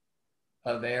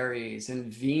of Aries,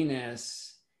 and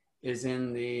Venus is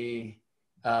in the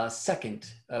 2nd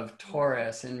of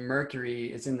Taurus, and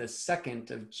Mercury is in the 2nd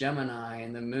of Gemini,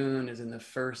 and the moon is in the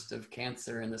 1st of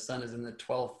Cancer, and the sun is in the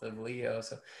 12th of Leo.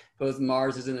 So both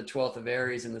Mars is in the 12th of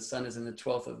Aries and the sun is in the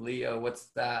 12th of Leo. What's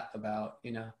that about,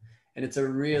 you know? And it's a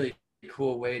really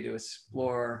cool way to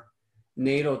explore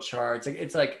natal charts.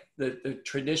 It's like the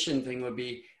tradition thing would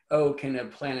be, oh, can a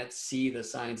planet see the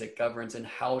signs it governs, and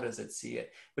how does it see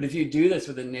it? But if you do this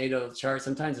with a natal chart,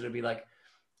 sometimes it'll be like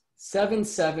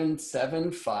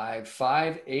 7775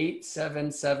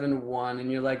 58771,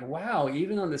 and you're like, wow,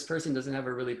 even though this person doesn't have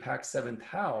a really packed seventh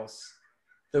house,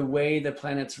 the way the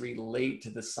planets relate to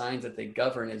the signs that they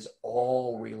govern is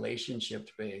all relationship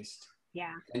based.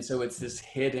 Yeah. And so it's this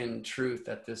hidden truth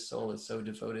that this soul is so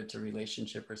devoted to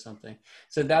relationship or something.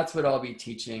 So that's what I'll be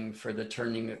teaching for the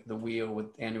turning the wheel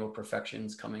with annual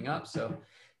perfections coming up. So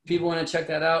if people want to check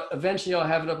that out, eventually I'll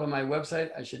have it up on my website.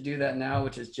 I should do that now,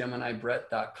 which is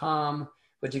geminibrett.com.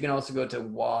 But you can also go to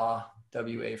WA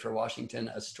for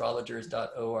Washington,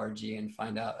 astrologers.org, and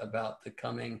find out about the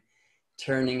coming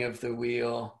turning of the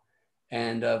wheel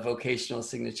and vocational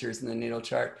signatures in the natal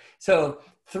chart. So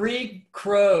 3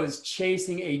 crows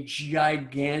chasing a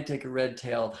gigantic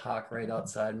red-tailed hawk right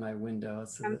outside my window.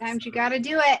 So sometimes you got to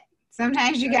do it.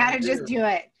 Sometimes you got to just do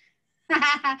it.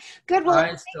 Good. Well, all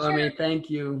right, Stormie, thank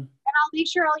you. And I'll make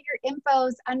sure all your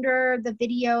info's under the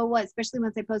video, especially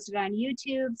once I post it on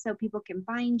YouTube, so people can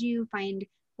find you, find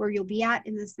where you'll be at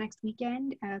in this next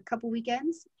weekend, a couple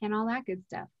weekends, and all that good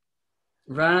stuff.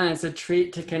 Right, it's a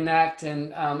treat to connect,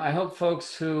 and I hope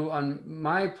folks who on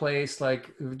my place,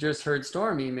 like who just heard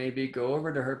Stormie, maybe go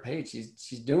over to her page.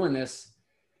 She's doing this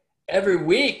every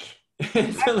week.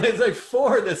 So there's like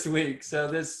 4 this week. So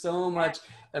there's so much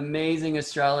amazing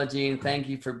astrology, and thank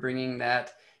you for bringing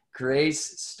that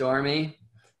grace, Stormie.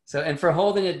 So, and for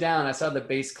holding it down. I saw the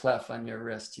bass clef on your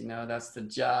wrist. You know, that's the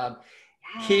job.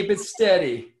 Yeah. Keep it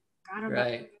steady.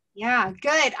 Right. Yeah,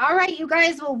 good. All right, you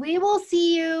guys. Well, we will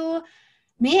see you.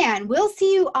 Man, we'll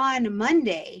see you on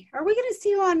Monday. Are we going to see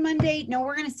you on Monday? No,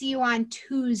 we're going to see you on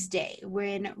Tuesday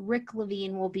when Rick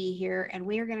Levine will be here, and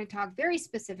we are going to talk very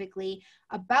specifically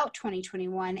about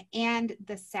 2021 and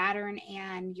the Saturn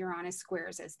and Uranus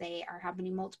squares as they are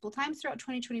happening multiple times throughout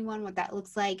 2021, what that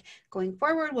looks like going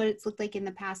forward, what it's looked like in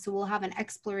the past. So we'll have an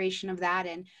exploration of that,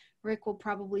 and Rick will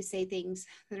probably say things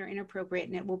that are inappropriate,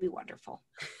 and it will be wonderful.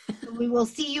 So we will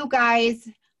see you guys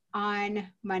on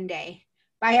Monday.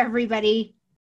 Bye, everybody.